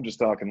accent, and I'm just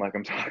talking like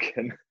I'm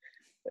talking.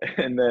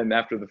 And then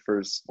after the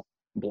first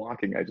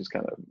blocking, I just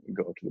kind of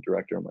go up to the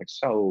director. I'm like,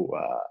 so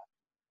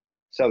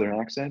Southern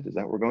accent, is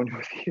that what we're going to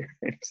with here?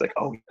 And he's like,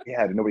 oh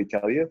yeah, did nobody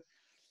tell you?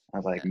 I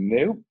was like,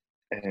 nope.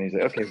 And he's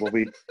like, okay, well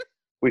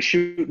we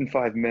shoot in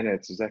 5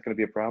 minutes. Is that going to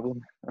be a problem?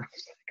 I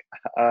was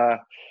like,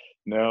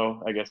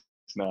 no, I guess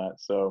it's not.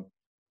 So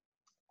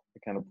I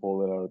kind of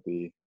pulled it out at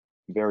the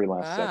very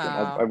last second.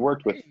 I've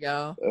worked with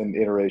an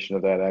iteration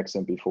of that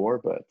accent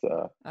before, but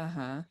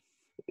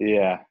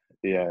yeah,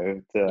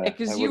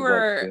 because you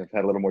were like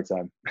had a little more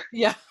time.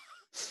 Yeah,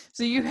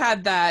 so you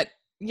had that.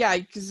 Yeah,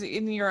 because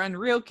in your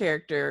Unreal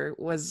character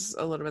was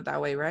a little bit that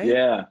way, right?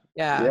 Yeah.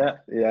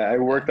 I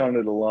worked on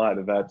it a lot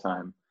at that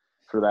time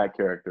for that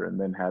character, and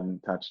then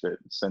hadn't touched it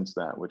since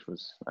that, which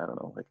was, I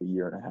don't know, like a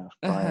year and a half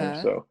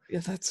prior. So yeah,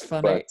 that's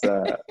funny.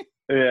 But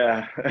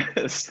yeah,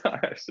 it's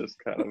just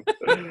kind of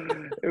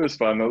it was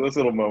fun though. Those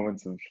little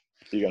moments of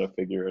you got to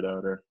figure it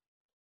out are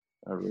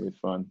really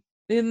fun.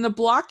 In the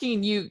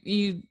blocking,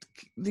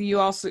 you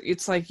also,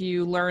 it's like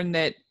you learn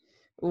that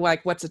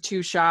like what's a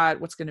 2-shot,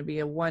 what's going to be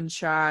a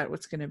 1-shot,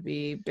 what's going to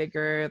be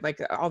bigger,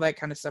 like all that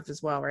kind of stuff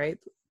as well, right?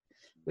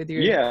 With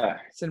your Yeah, yeah,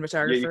 you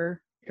cinematographer.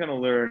 kind of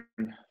learn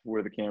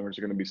where the cameras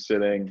are going to be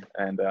sitting,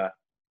 and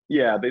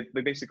yeah,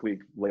 they basically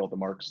lay all the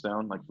marks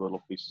down like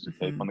little pieces of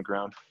tape Hmm. on the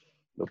ground.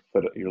 They'll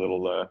put your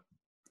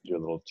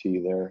little T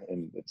there,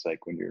 and it's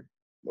like when you're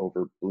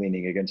over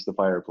leaning against the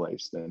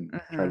fireplace, then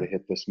try Uh-huh. to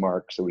hit this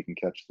mark so we can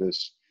catch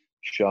this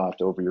shot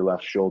over your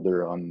left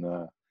shoulder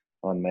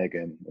on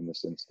Megan in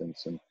this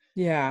instance. And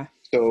Yeah.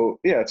 so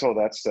yeah, it's all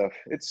that stuff.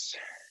 It's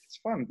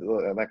fun,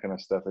 that kind of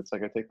stuff. It's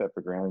like I take that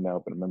for granted now,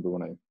 but I remember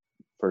when I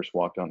first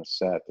walked on a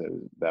set,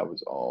 that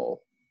was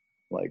all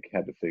like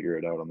had to figure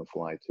it out on the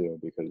fly too,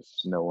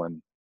 because no one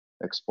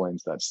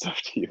explains that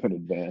stuff to you in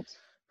advance.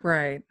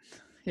 Right.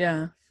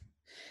 Yeah.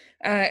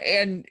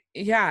 And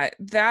yeah,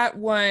 that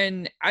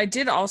one I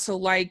did also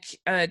like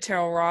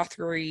Terrell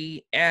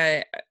Rothery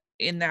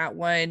in that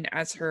one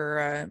as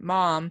her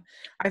mom.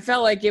 I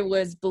felt like it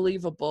was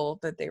believable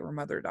that they were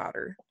mother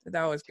daughter.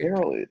 That was good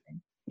Terrell,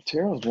 casting.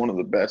 Terrell's one of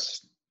the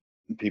best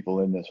people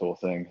in this whole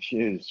thing.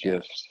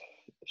 Yeah.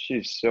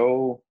 She's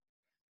so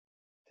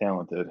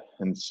talented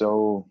and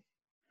so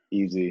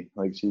easy.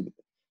 Like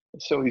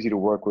it's so easy to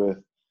work with.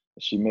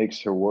 She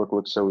makes her work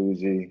look so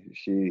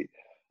easy.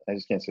 I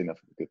just can't say enough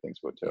good things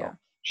about Yeah. Terrell.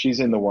 She's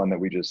in the one that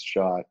we just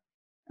shot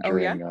Oh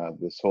yeah. during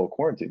this whole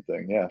quarantine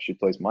thing. Yeah, she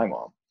plays my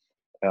mom.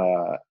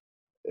 Uh,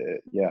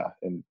 yeah,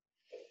 and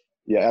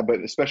yeah,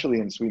 but especially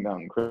in Sweet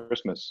Mountain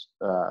Christmas,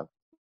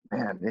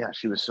 man, yeah,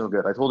 she was so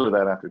good. I told her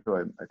that after too.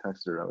 I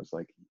texted her. I was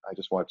like, I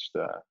just watched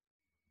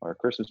our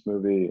Christmas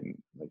movie, and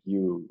like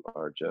you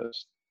are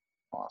just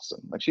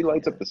awesome. Like she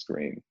lights Yeah. up the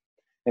screen,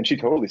 and she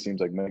totally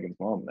seems like Megan's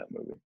mom in that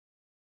movie.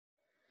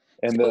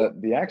 And So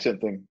the accent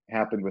thing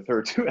happened with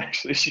her too.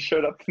 Actually, she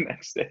showed up the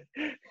next day,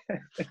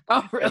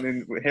 oh really? and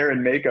in hair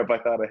and makeup, I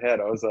thought ahead.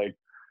 I was like,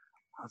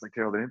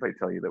 Carol, did anybody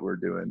tell you that we're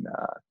doing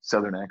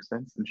Southern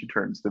accents? And she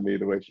turns to me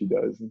the way she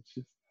does, and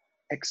she's,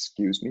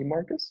 excuse me,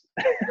 Marcus.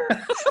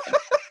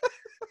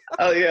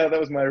 Oh yeah, that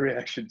was my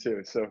reaction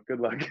too. So good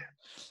luck.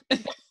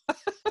 That's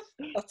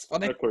And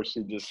funny. of course,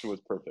 she just was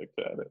perfect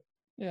at it.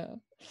 Yeah.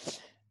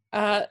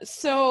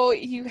 So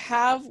you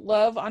have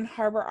Love on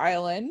Harbor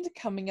Island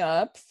coming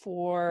up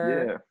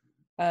for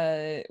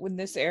Yeah. when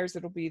this airs,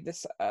 that'll be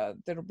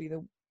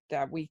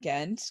that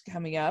weekend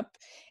coming up.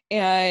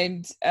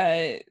 And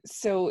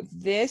so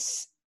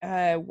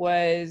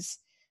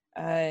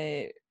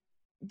uh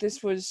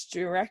this was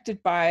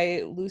directed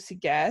by Lucy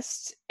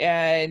Guest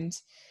and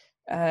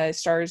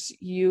stars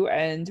you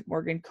and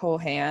Morgan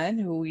Cohan,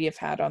 who we have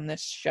had on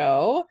this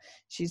show.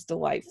 She's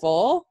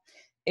delightful.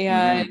 Hmm.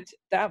 And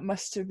that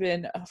must have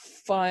been a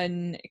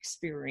fun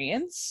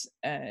experience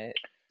to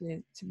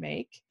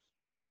make.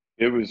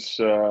 It was,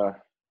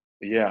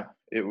 yeah,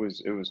 it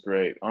was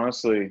great.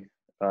 Honestly,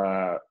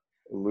 uh,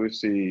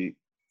 Lucy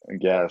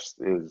Guest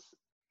is,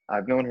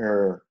 I've known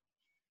her,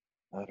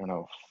 I don't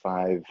know,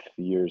 5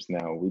 years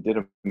now. We did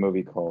a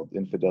movie called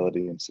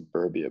Infidelity in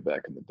Suburbia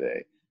back in the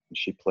day, and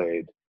she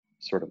played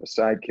sort of a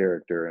side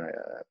character. And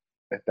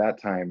at that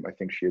time, I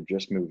think she had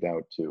just moved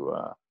out to,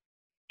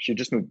 she had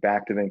just moved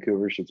back to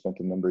Vancouver. She'd spent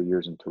a number of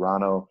years in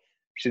Toronto.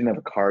 She didn't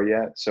have a car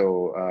yet,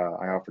 so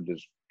I offered to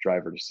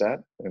drive her to set,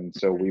 and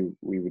so we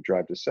would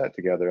drive to set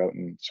together out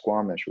in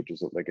Squamish, which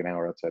is like an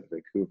hour outside of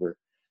Vancouver.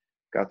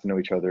 Got to know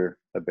each other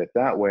a bit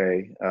that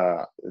way,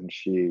 and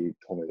she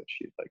told me that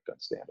she'd like done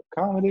stand-up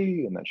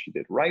comedy and that she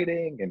did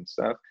writing and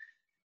stuff.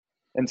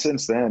 And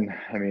since then,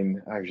 I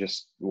mean, I've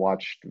just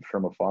watched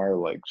from afar.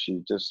 Like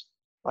she just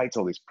writes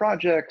all these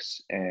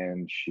projects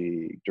and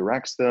she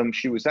directs them.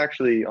 She was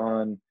actually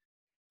on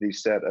the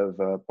set of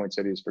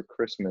Poinsettias for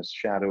Christmas,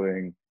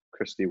 shadowing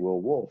Christy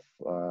Will Wolf,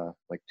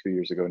 like 2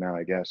 years ago now,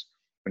 I guess,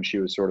 when she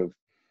was sort of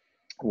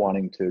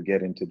wanting to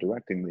get into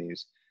directing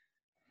these.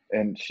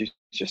 And she's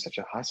just such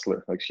a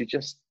hustler. Like she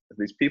just,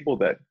 these people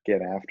that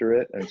get after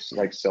it and it's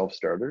like self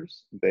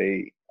starters,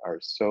 they are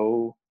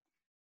so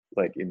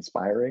like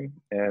inspiring.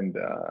 And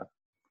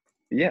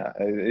yeah,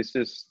 it's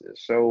just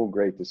so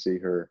great to see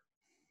her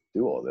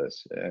do all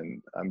this.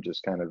 And I'm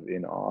just kind of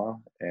in awe.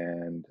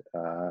 And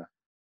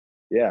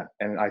yeah,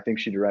 and I think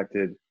she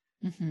directed,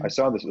 Mm-hmm. I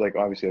saw this, like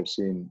obviously I've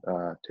seen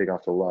Take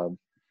Off the Love,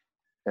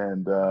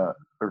 and or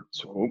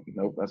oh,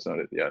 nope, that's not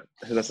it yet.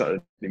 That's not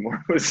it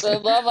anymore. What is The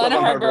it? Love on Love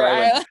on Harbor Harbor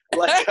Island.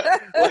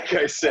 Island. Like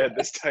I said,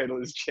 this title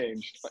has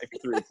changed like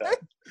 3 times.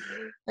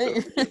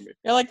 So forgive me.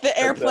 You're like the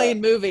But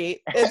airplane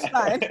movie. It's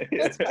fine.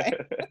 It's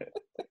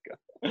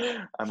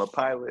fine. I'm a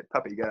pilot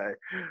puppy guy,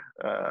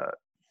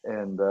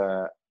 and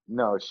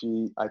no,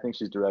 I think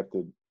she's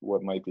directed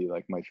what might be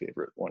like my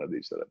favorite one of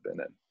these that I've been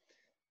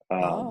in.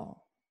 Oh.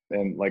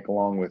 And like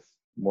along with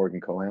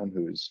Morgan Cohan,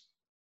 who's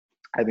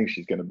I think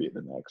she's going to be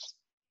the next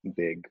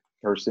big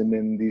person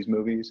in these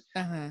movies,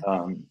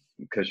 Uh-huh.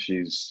 because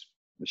she's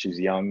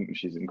young,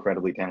 she's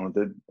incredibly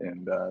talented,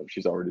 and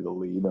she's already the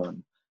lead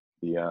on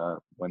the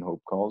When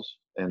Hope Calls,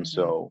 and Mm-hmm.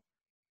 so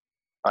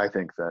I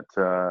think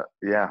that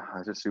yeah,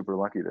 I'm just super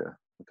lucky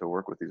to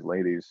work with these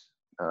ladies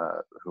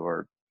who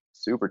are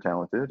super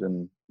talented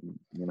and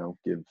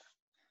give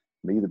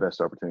me the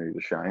best opportunity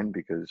to shine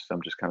because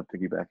I'm just kind of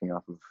piggybacking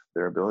off of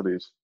their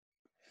abilities.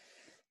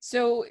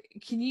 So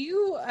can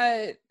you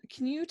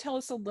tell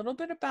us a little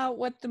bit about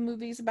what the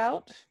movie's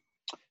about?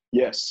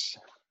 Yes,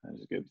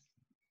 that's a good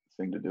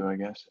thing to do, I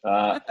guess.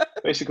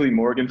 Basically,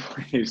 Morgan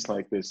plays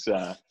like this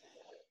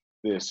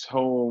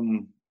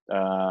home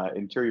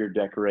interior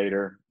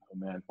decorator. Oh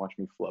man, watch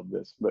me flub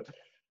this. But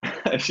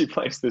she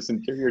plays this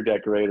interior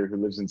decorator who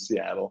lives in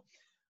Seattle.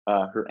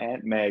 Her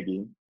Aunt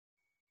Maggie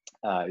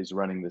is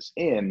running this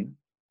inn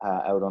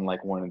out on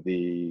like one of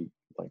the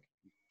like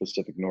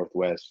Pacific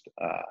Northwest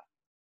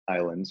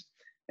islands.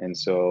 And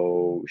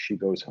so she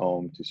goes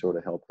home to sort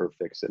of help her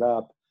fix it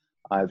up.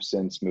 I've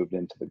since moved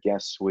into the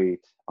guest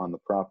suite on the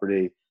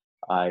property.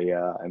 I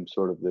am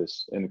sort of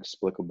this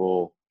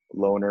inexplicable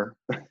loner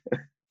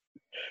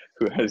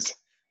who has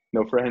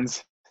no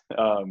friends.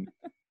 Well,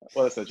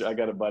 that's not true. I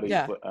got a buddy,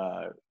 Yeah.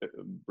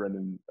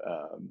 Brendan.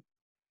 Oh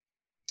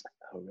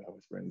God,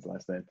 what's Brendan's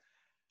last name?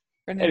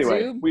 Brendan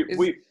Anyway,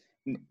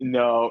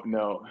 Zub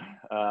no.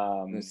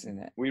 who's in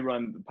it? We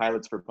run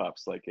Pilots for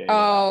Pups, like a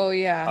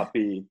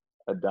puppy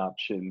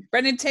adoption.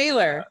 Brendan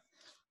Taylor.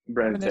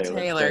 Brendan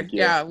Taylor. Thank you.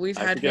 Yeah, we've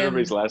I had forget him.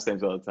 everybody's last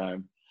names all the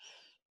time.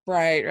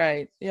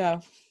 Right. Yeah.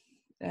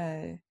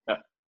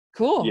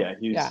 Cool. Yeah,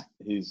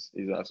 he's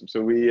awesome.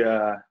 So we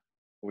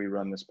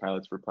run this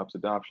Pilots for Pups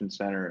adoption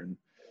center, and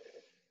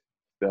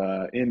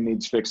the inn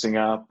needs fixing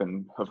up,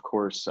 and of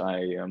course I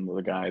am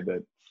the guy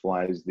that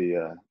flies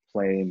the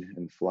plane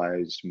and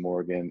flies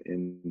Morgan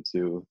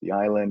into the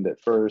island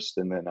at first,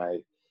 and then I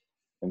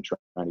am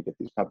trying to get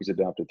these puppies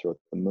adopted throughout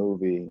the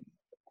movie.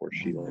 Of course,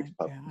 she likes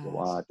puppies a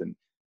lot, and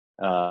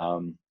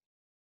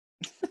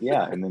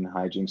yeah, and then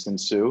hijinks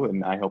ensue,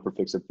 and I help her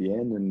fix up the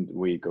inn, and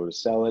we go to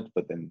sell it,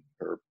 but then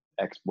her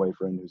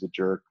ex-boyfriend, who's a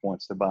jerk,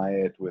 wants to buy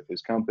it with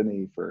his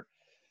company for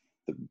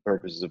the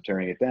purposes of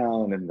tearing it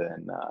down, and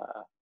then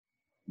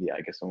yeah,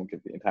 I guess I won't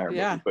give the entire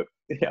movie, but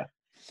yeah,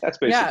 that's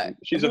basically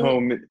she's a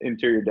home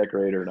interior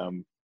decorator, and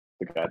I'm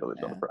the guy that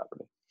lives on the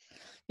property.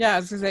 Yeah, I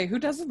was gonna say, who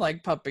doesn't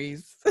like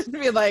puppies?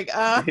 Be like,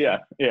 yeah.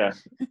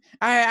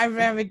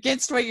 I'm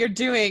against what you're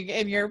doing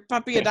in your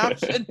puppy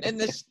adoption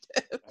initiative.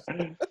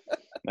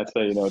 That's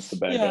how you know it's the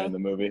bad guy in the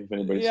movie. If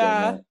anybody's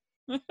saying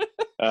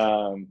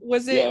that.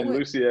 Was it? Yeah, and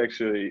Lucy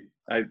actually,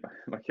 my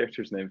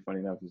character's name,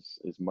 funny enough,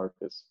 is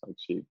Marcus. Like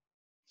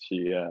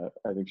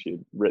I think she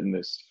had written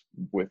this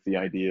with the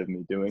idea of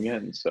me doing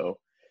it, and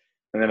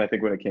then I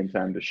think when it came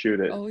time to shoot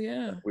it,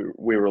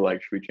 we were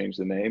like, should we change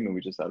the name? And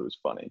we just thought it was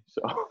funny,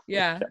 so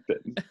yeah. kept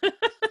it.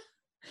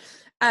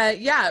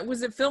 Yeah,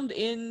 was it filmed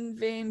in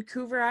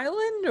Vancouver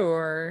Island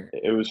or?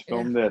 It was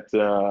filmed at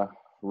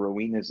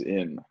Rowena's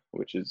Inn,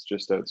 which is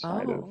just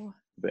outside of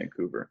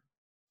Vancouver.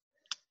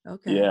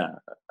 Okay. Yeah,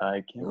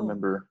 I can't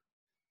remember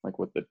like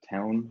what the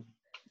town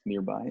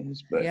nearby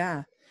is, but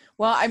yeah.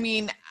 Well, I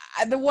mean,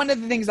 one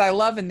of the things I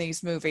love in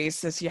these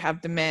movies is you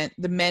have the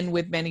men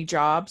with many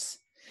jobs,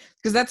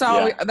 because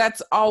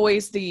that's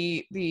always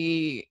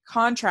the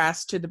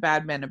contrast to the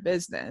bad man of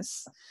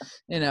business,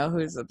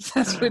 who's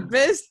obsessed with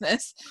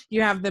business.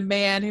 You have the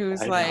man who's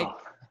the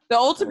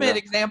ultimate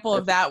example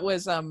of that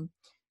was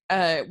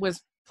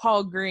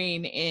Paul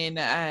Green in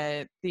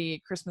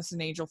the Christmas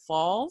in Angel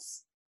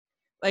Falls.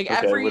 Like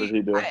what did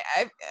he do?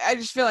 I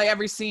just feel like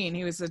every scene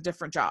he was a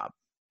different job.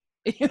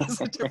 It's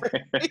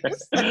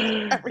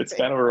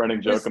kind of a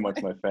running joke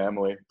amongst my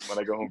family when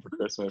I go home for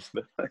Christmas.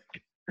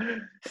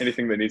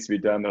 Anything that needs to be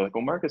done, they're like,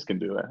 well, Marcus can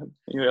do that.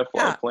 You got to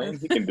fly a plane,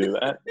 he can do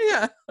that.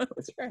 Yeah.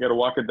 You got to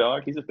walk a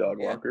dog, he's a dog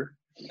walker.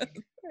 I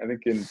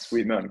think in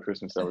Sweet Mountain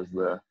Christmas, I was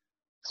the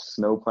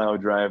snowplow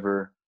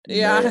driver.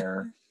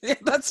 Yeah,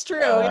 that's true.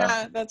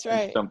 Yeah, that's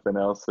right. Something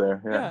else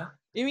there. Yeah.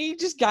 I mean, you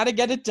just got to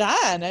get it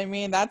done. I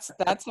mean, that's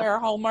our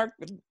hallmark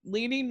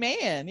leading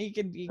man. He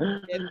can get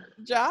the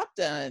job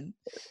done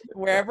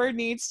wherever it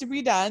needs to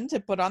be done to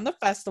put on the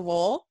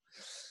festival.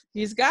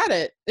 He's got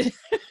it. We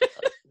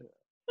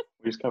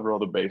just cover all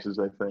the bases,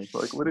 I think.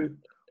 Like, what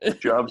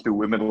jobs do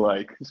women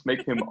like? Just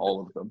make him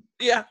all of them.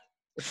 Yeah.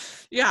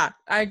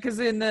 Because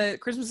in the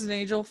Christmas in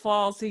Angel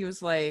Falls, he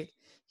was like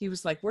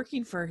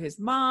working for his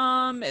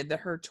mom at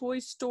her toy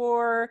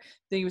store.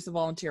 Then he was a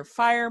volunteer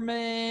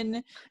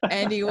fireman,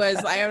 and he was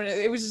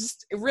it was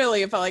just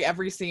really, it felt like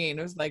every scene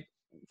it was like,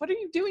 what are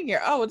you doing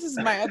here? Oh, this is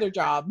my other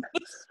job.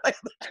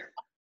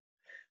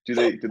 Do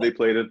they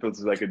play it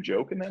as like a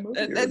joke in that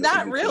movie?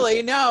 Not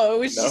really. No, it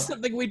was just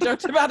something we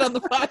joked about on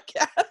the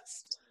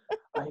podcast.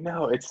 I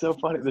know, it's so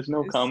funny. There's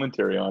no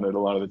commentary on it a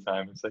lot of the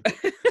time. It's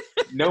like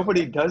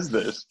nobody does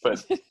this,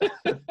 but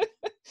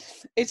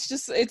it's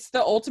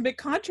the ultimate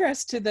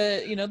contrast to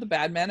the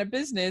bad man of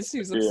business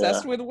who's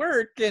obsessed with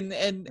work and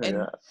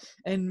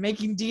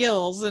making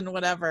deals and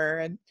whatever.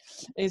 And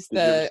it's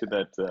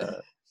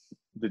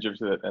did you ever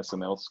see that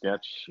SNL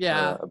sketch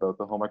about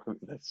the Hallmark movie?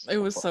 It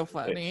was so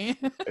funny.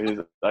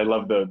 I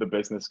love the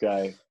business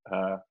guy.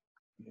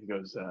 He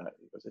goes,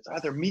 it's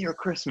either me or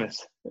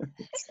Christmas.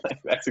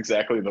 That's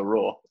exactly the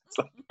role.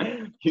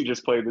 You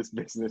just play this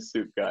business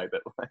suit guy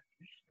that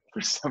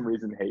for some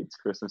reason hates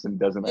Christmas and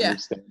doesn't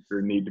understand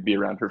or need to be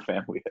around her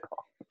family at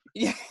all.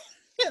 Yeah.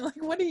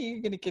 Like, what are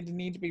you going to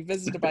need to be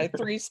visited by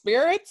 3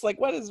 spirits? Like,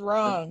 what is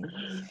wrong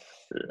Yeah.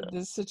 with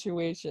this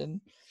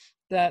situation?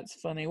 That's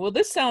funny. Well,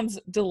 this sounds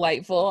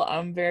delightful.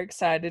 I'm very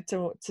excited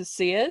to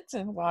see it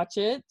and watch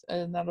it,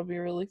 and that'll be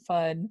really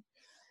fun.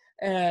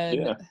 And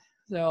Yeah.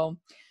 so,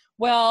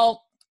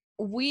 well,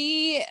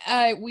 we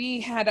had,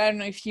 I don't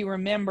know if you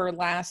remember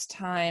last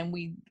time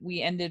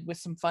we ended with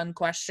some fun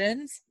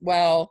questions.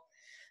 Well,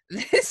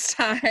 this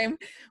time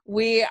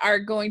we are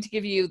going to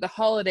give you the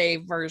holiday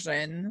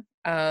version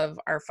of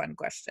our fun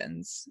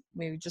questions.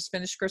 We just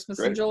finished Christmas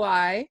in Great.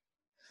 July,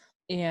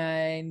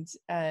 and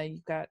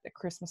you've got a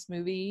Christmas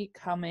movie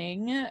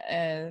coming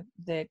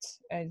that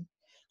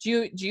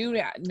do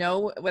you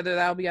know whether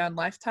that'll be on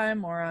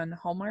Lifetime or on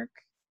Hallmark?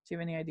 Do you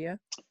have any idea?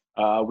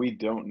 We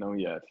don't know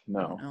yet. I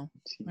No. don't know.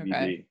 TBD.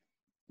 Okay.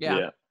 Yeah.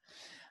 Yeah.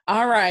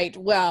 All right.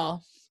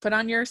 Well, put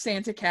on your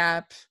Santa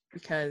cap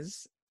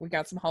because we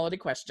got some holiday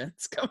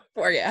questions coming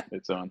for you.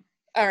 It's on.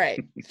 All right.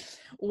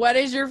 What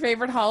is your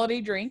favorite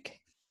holiday drink?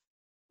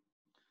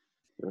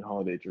 Good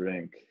holiday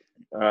drink.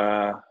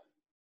 Oh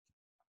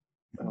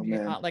Maybe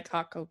man.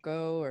 hot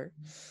cocoa or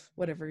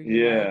whatever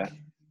you Yeah. like.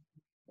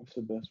 What's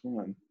the best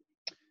one?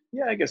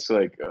 Yeah, I guess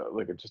like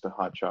just a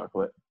hot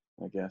chocolate.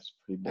 I guess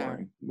pretty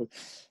boring with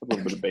a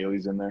little bit of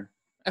Bailey's in there.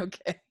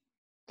 Okay.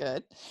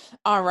 Good.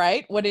 All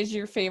right. What is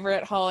your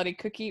favorite holiday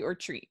cookie or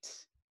treat?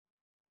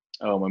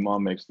 Oh, my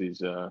mom makes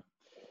these.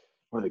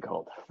 What are they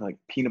called? Like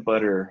peanut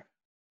butter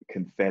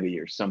confetti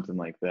or something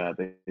like that.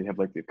 They have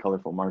like the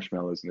colorful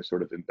marshmallows and they're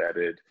sort of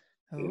embedded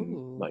in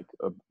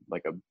Oh.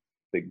 like a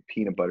big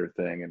peanut butter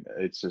thing, and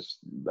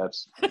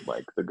that's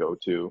like the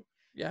go-to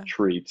Yeah.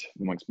 treat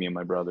amongst me and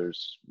my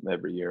brothers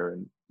every year.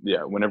 And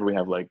yeah, whenever we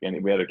have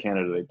we had a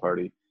Canada Day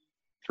party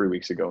 3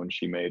 weeks ago, and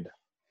she made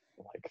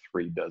like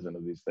 3 dozen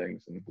of these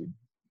things, and we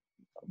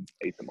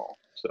ate them all.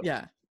 So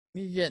Yeah.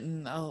 You're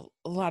getting a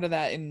lot of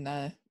that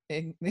in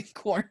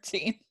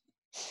quarantine.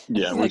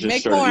 yeah, we're Like, just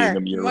make started eating more,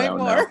 them year make round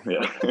more. now.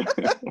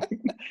 Yeah.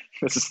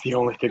 This is the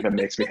only thing that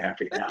makes me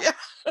happy now. Yeah.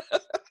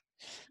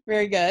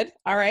 Very good.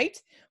 All right.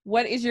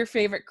 What is your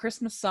favorite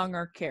Christmas song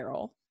or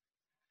carol?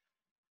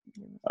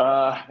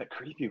 The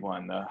creepy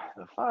one, the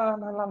fa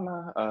la la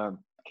la,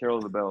 Carol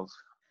of the Bells.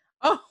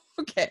 Oh,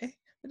 okay.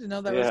 I didn't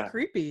know that was Yeah,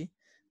 creepy.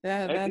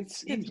 Yeah, it that's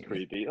seems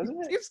creepy, doesn't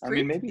it? Seems I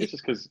mean, maybe creepy. it's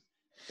just because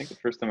I think the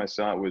first time I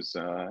saw it was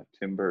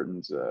Tim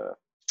Burton's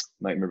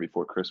Nightmare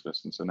Before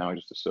Christmas, and so now I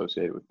just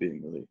associate it with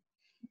being really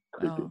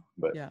creepy. Oh,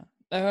 But yeah.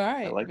 All I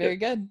right. like Very it.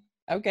 good.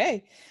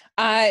 Okay.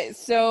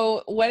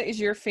 So what is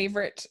your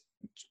favorite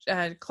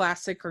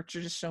classic or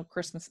traditional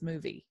Christmas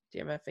movie? Do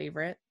you have a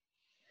favorite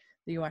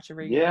that you watch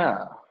every year?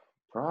 Yeah,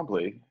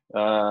 probably.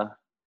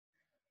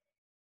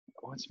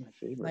 What's my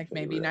favorite? Like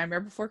maybe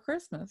Nightmare Before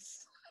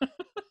Christmas.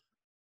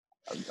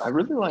 I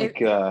really It,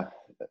 like.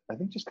 I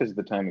think just because of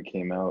the time it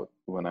came out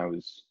when I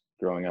was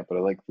growing up, but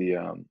I like the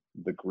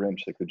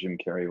Grinch, like the Jim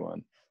Carrey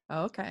one.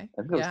 oh, okay. I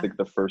think that was Yeah. like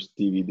the first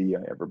DVD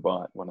I ever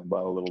bought when I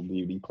bought a little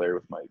DVD player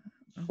with my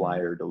Mhm.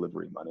 flyer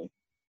delivery money.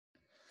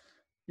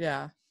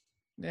 Yeah.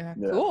 Yeah.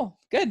 Yeah. Cool.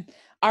 Good.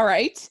 All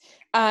right.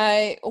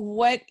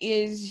 What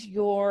is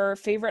your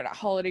favorite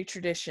holiday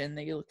tradition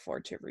that you look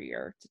forward to every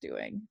year to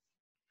doing?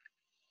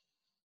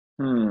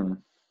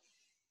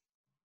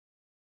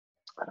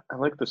 I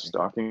like the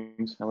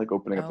stockings. I like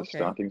opening up Oh, the okay.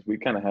 stockings. We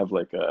kind of have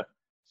like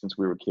since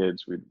we were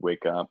kids, we'd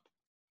wake up.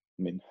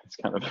 I mean, it's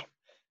kind of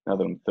now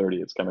that I'm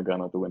 30, it's kind of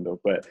gone out the window.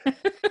 But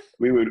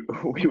we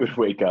would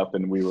wake up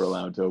and we were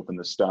allowed to open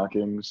the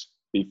stockings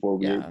before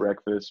we ate Yeah.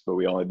 breakfast. But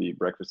we all had to eat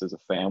breakfast as a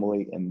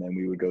family, and then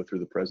we would go through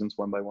the presents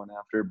one by one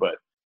after. But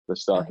the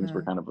stockings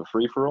were Uh-huh. kind of a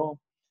free for all,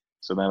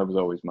 so that was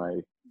always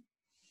my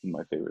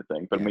favorite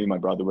thing. But Yeah. me and my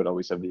brother would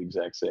always have the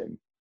exact same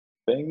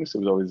things. It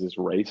was always this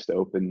race to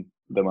open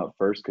them up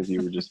first because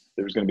you were just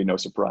there was going to be no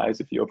surprise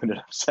if you opened it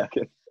up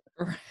second.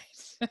 Right.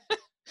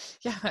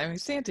 Yeah, I mean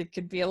Santa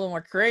could be a little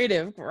more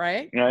creative,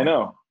 right? I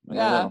know. I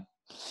Yeah.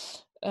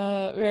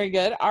 know. Very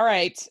good. All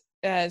right.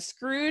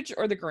 Scrooge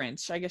or the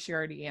Grinch? I guess you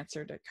already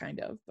answered it kind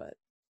of, but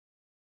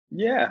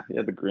Yeah,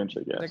 the Grinch,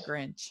 I the guess.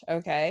 Grinch.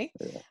 Okay.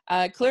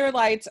 Yeah. Clear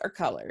lights or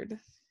colored?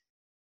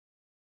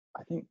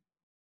 I think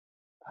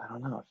I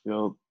don't know. I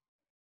feel,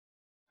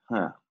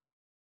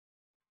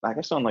 I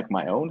guess on like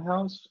my own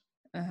house,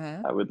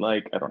 Uh-huh. I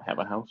don't have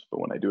a house, but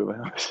when I do have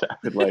a house,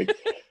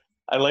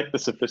 I like the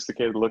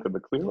sophisticated look of the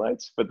clear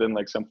lights, but then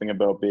like something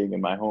about being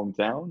in my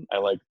hometown, I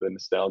like the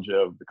nostalgia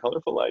of the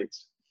colorful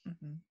lights.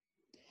 Mm-hmm.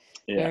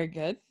 Yeah. Very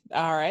good.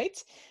 All right.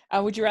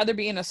 Would you rather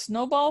be in a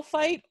snowball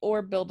fight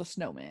or build a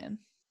snowman?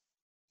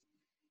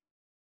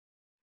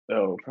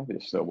 Oh, probably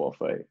a snowball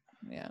fight.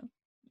 Yeah.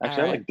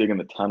 Actually, All I right. like digging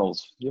the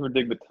tunnels. You ever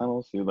dig the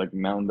tunnels? You like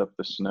mound up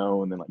the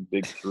snow and then like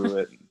dig through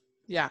it.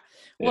 Yeah.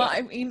 Well, Yeah.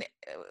 I mean,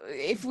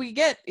 if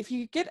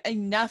you get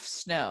enough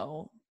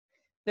snow,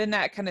 then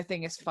that kind of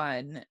thing is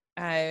fun.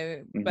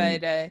 Hmm.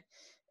 But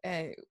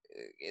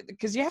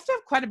because you have to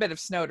have quite a bit of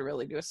snow to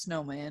really do a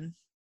snowman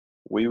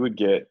We would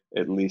get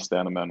at least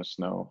that amount of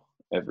snow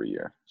every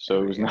year, so it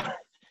every was year. not.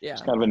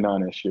 It's Yeah. kind of a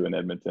non-issue in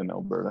Edmonton,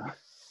 Alberta.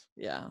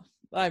 Yeah.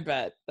 I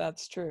bet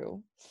that's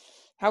true.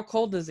 How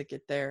cold does it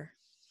get there?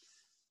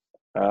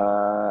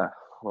 Well,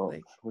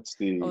 Like, what's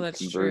the oh, that's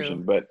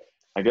conversion? true. But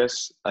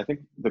I think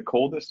the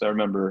coldest I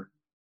remember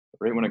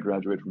right when I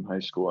graduated from high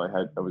school,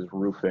 I was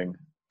roofing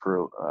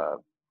for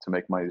to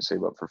make money to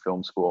save up for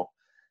film school,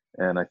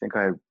 and I think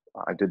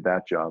I did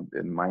that job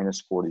in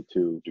minus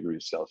 42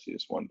 degrees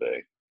Celsius one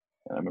day,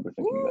 and I remember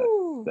thinking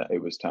Woo! that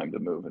it was time to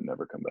move and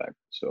never come back.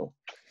 So,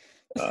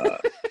 uh,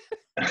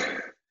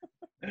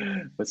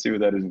 let's see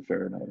what that is in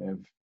Fahrenheit. I have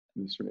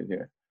this right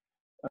here.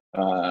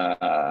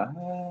 Uh,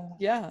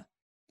 Yeah.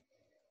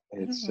 I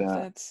don't it's know if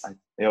that's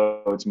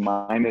it's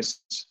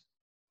minus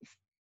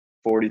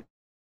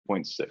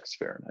 40.6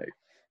 Fahrenheit.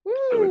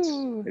 So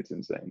woo. it's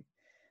insane.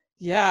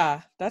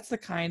 Yeah, that's the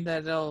kind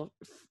that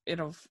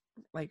it'll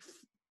like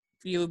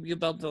you'll be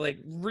able to like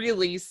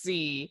really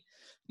see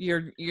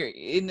your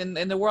in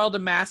the world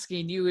of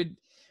masking. You would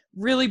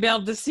really be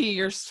able to see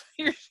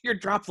your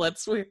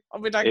droplets.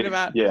 I'll be talking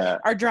about Yeah,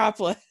 our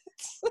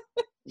droplets.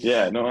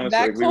 yeah. No,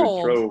 honestly, That like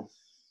cold.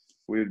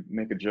 we'd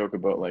make a joke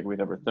about like we'd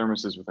have our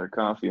thermoses with our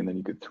coffee, and then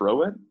you could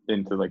throw it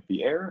into like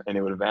the air, and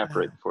it would Yeah,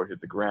 evaporate before it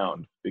hit the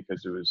ground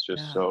because it was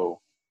just yeah,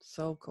 so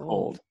so cold.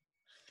 cold.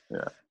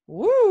 Yeah.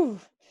 Woo.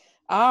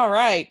 All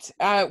right.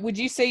 Would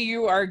you say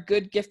you are a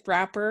good gift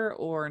wrapper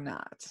or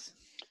not?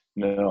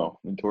 No,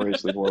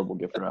 notoriously horrible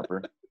gift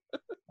wrapper.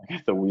 I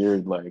got the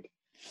weird like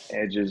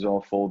edges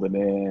all folded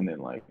in, and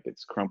like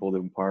it's crumpled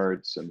in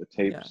parts, and the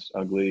Yeah. tape's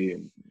ugly,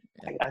 and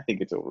Yeah. I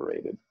think it's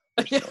overrated.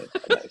 Personally,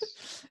 nice.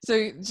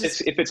 So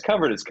just If it's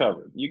covered, it's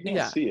covered. You can't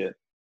yeah, see it.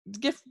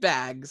 gift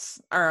bags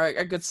are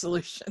a good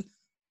solution.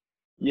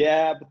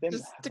 Yeah, but then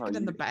Just I stick don't it know,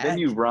 in the then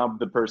you bag. rob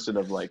the person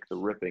of like the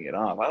ripping it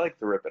off. I like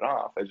to rip it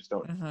off. I just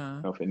don't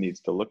Uh-huh. know if it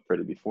needs to look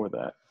pretty before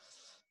that.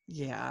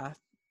 Yeah.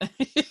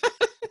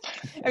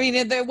 I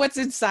mean, what's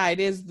inside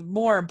is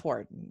more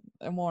important.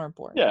 More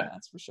important, Yeah,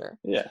 that's for sure.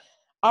 yeah,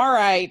 All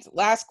right,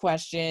 last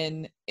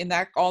question. In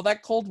that all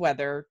that cold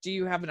weather, do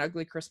you have an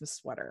ugly Christmas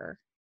sweater?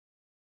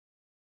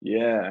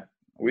 yeah.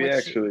 We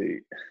What's actually,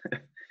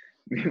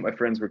 me and my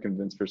friends were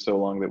convinced for so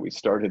long that we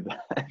started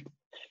that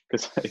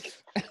because like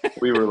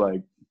we were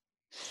like,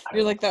 I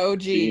you're don't know, like the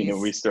 16,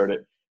 and we OGs.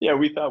 started. Yeah,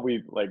 we thought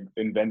we like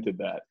invented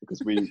that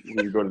because we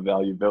would go to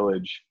Value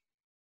Village.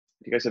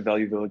 Do you guys have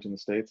Value Village in the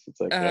States?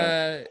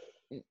 Uh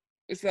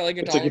is that like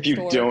a It's like dollar if you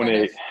store kind of?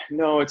 donate.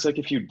 No, it's like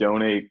if you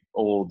donate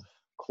old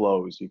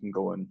clothes, you can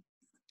go and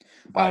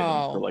buy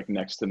them for Oh. like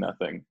next to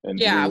nothing. And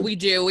we Yeah, would, we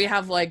do. We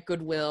have like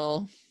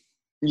Goodwill.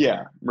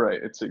 yeah,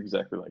 right. It's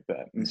exactly like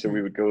that. And so we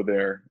Mhm. would go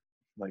there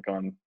like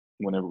on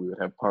whenever we would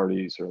have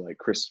parties or like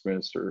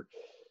Christmas or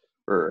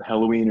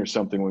Halloween or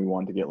something. We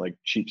wanted to get like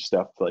cheap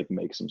stuff to like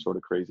make some sort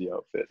of crazy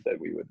outfit that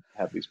we would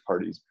have these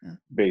parties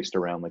based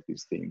around like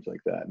these themes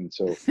like that. And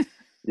so,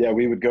 yeah,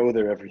 we would go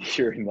there every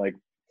year and like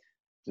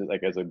just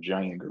like as a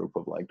giant group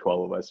of like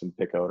 12 of us and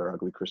pick out our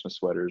ugly Christmas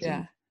sweaters, and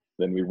Yeah.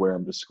 then we'd wear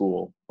them to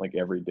school like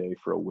every day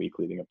for a week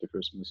leading up to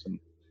Christmas, and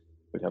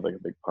we'd have like a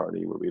big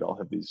party where we'd all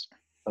have these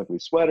ugly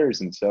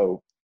sweaters. And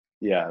so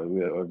yeah, I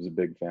was a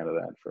big fan of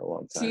that for a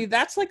long See, time.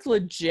 that's like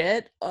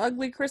legit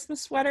ugly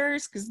Christmas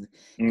sweaters because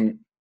Mm,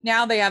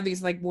 now they have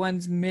these like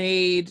ones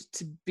made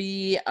to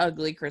be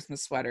ugly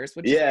Christmas sweaters,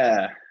 which is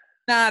yeah,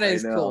 not I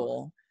as know.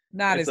 cool.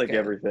 Not It's as like good.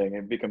 everything,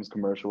 it becomes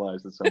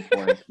commercialized at some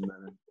point. And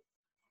then,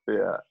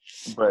 yeah,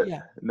 but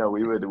Yeah. no,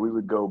 we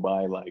would go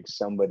buy like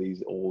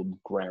somebody's old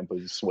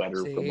grandpa's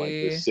sweater from like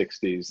the See.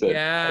 60s that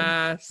had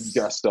Yes.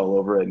 dust all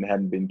over it and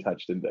hadn't been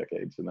touched in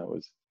decades. And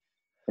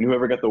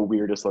whoever got the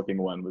weirdest looking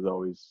one was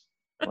always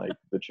like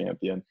the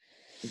champion.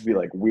 It'd be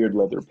like weird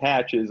leather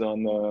patches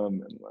on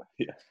them, and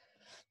yeah,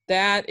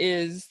 That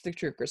is the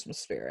true Christmas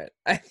spirit,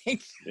 I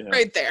think, yeah,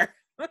 right there.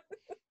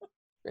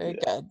 Very yeah.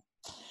 good.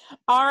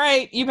 All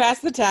right, you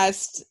passed the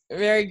test.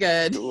 Very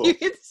good. You Cool,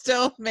 can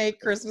still make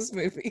Christmas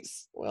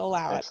movies. We'll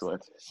allow it.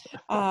 excellent.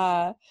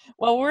 Well,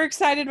 we're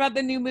excited about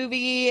the new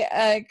movie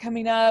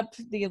coming up,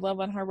 The Love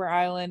on Harbor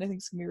Island. I think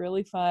it's gonna be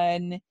really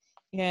fun.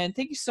 And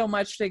thank you so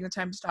much for taking the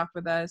time to talk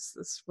with us.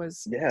 This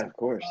was Yeah, of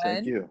course.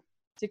 Thank fun you.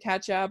 to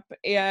catch up.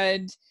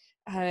 And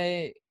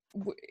uh,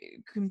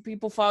 can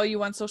people follow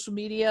you on social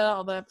media,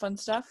 all that fun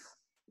stuff?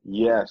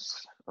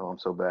 Yes. Oh, I'm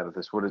so bad at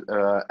this. What is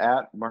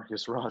at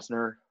Marcus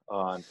Rosner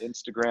on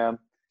Instagram,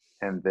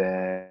 and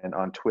then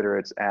on Twitter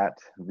it's at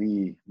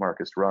the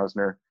Marcus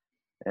Rosner,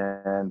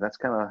 and that's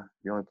kind of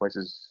the only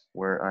places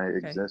where I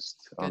Okay,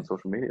 exist on good.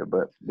 social media.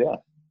 But yeah,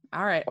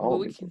 All right. Well, follow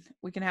me.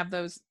 we can have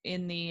those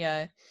in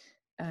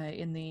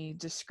the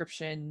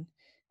description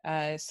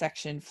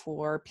section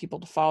for people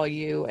to follow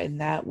you,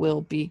 and that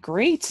will be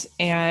great.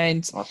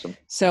 And Awesome.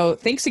 so,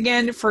 thanks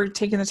again for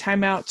taking the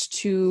time out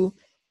to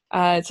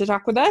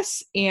talk with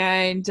us.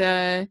 And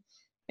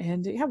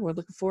yeah, we'll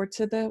look forward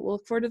to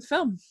the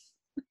film.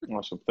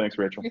 Awesome. Thanks,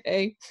 Rachel.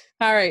 Okay.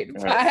 All right.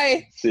 All right.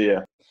 Bye. See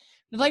ya.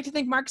 I'd like to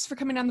thank Marcus for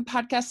coming on the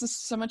podcast. This is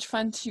so much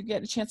fun to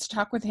get a chance to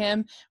talk with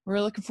him.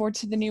 We're looking forward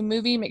to the new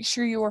movie. Make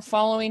sure you are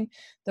following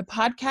the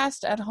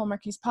podcast at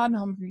Hallmarkies Pod and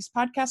Hallmarkies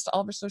Podcast,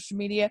 all of our social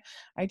media,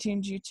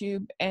 iTunes,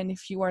 YouTube. And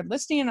if you are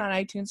listening on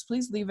iTunes,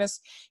 please leave us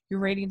your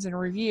ratings and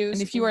reviews.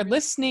 And if you are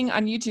listening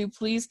on YouTube,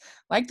 please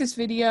like this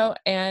video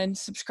and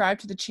subscribe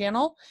to the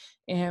channel.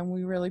 And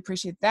we really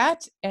appreciate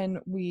that. And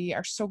we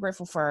are so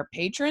grateful for our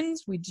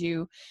patrons. We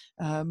do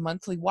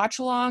monthly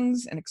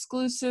watch-alongs and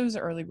exclusives,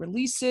 early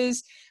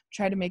releases.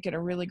 Try to make it a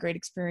really great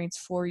experience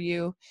for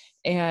you.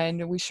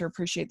 And we sure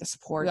appreciate the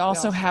support. We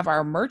also have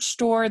our merch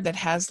store that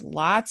has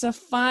lots of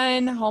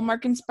fun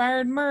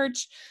Hallmark-inspired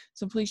merch.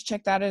 So please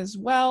check that as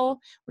well.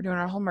 We're doing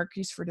our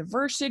Hallmarkies for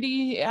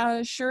Diversity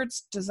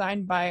shirts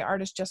designed by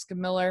artist Jessica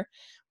Miller.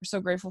 We're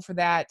so grateful for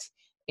that.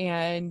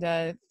 And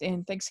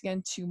thanks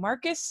again to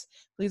Marcus.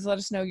 Please let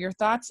us know your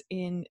thoughts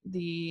in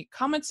the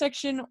comment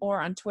section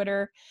or on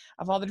Twitter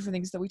of all the different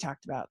things that we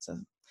talked about. So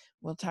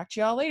we'll talk to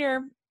y'all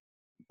later.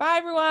 Bye,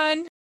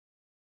 everyone.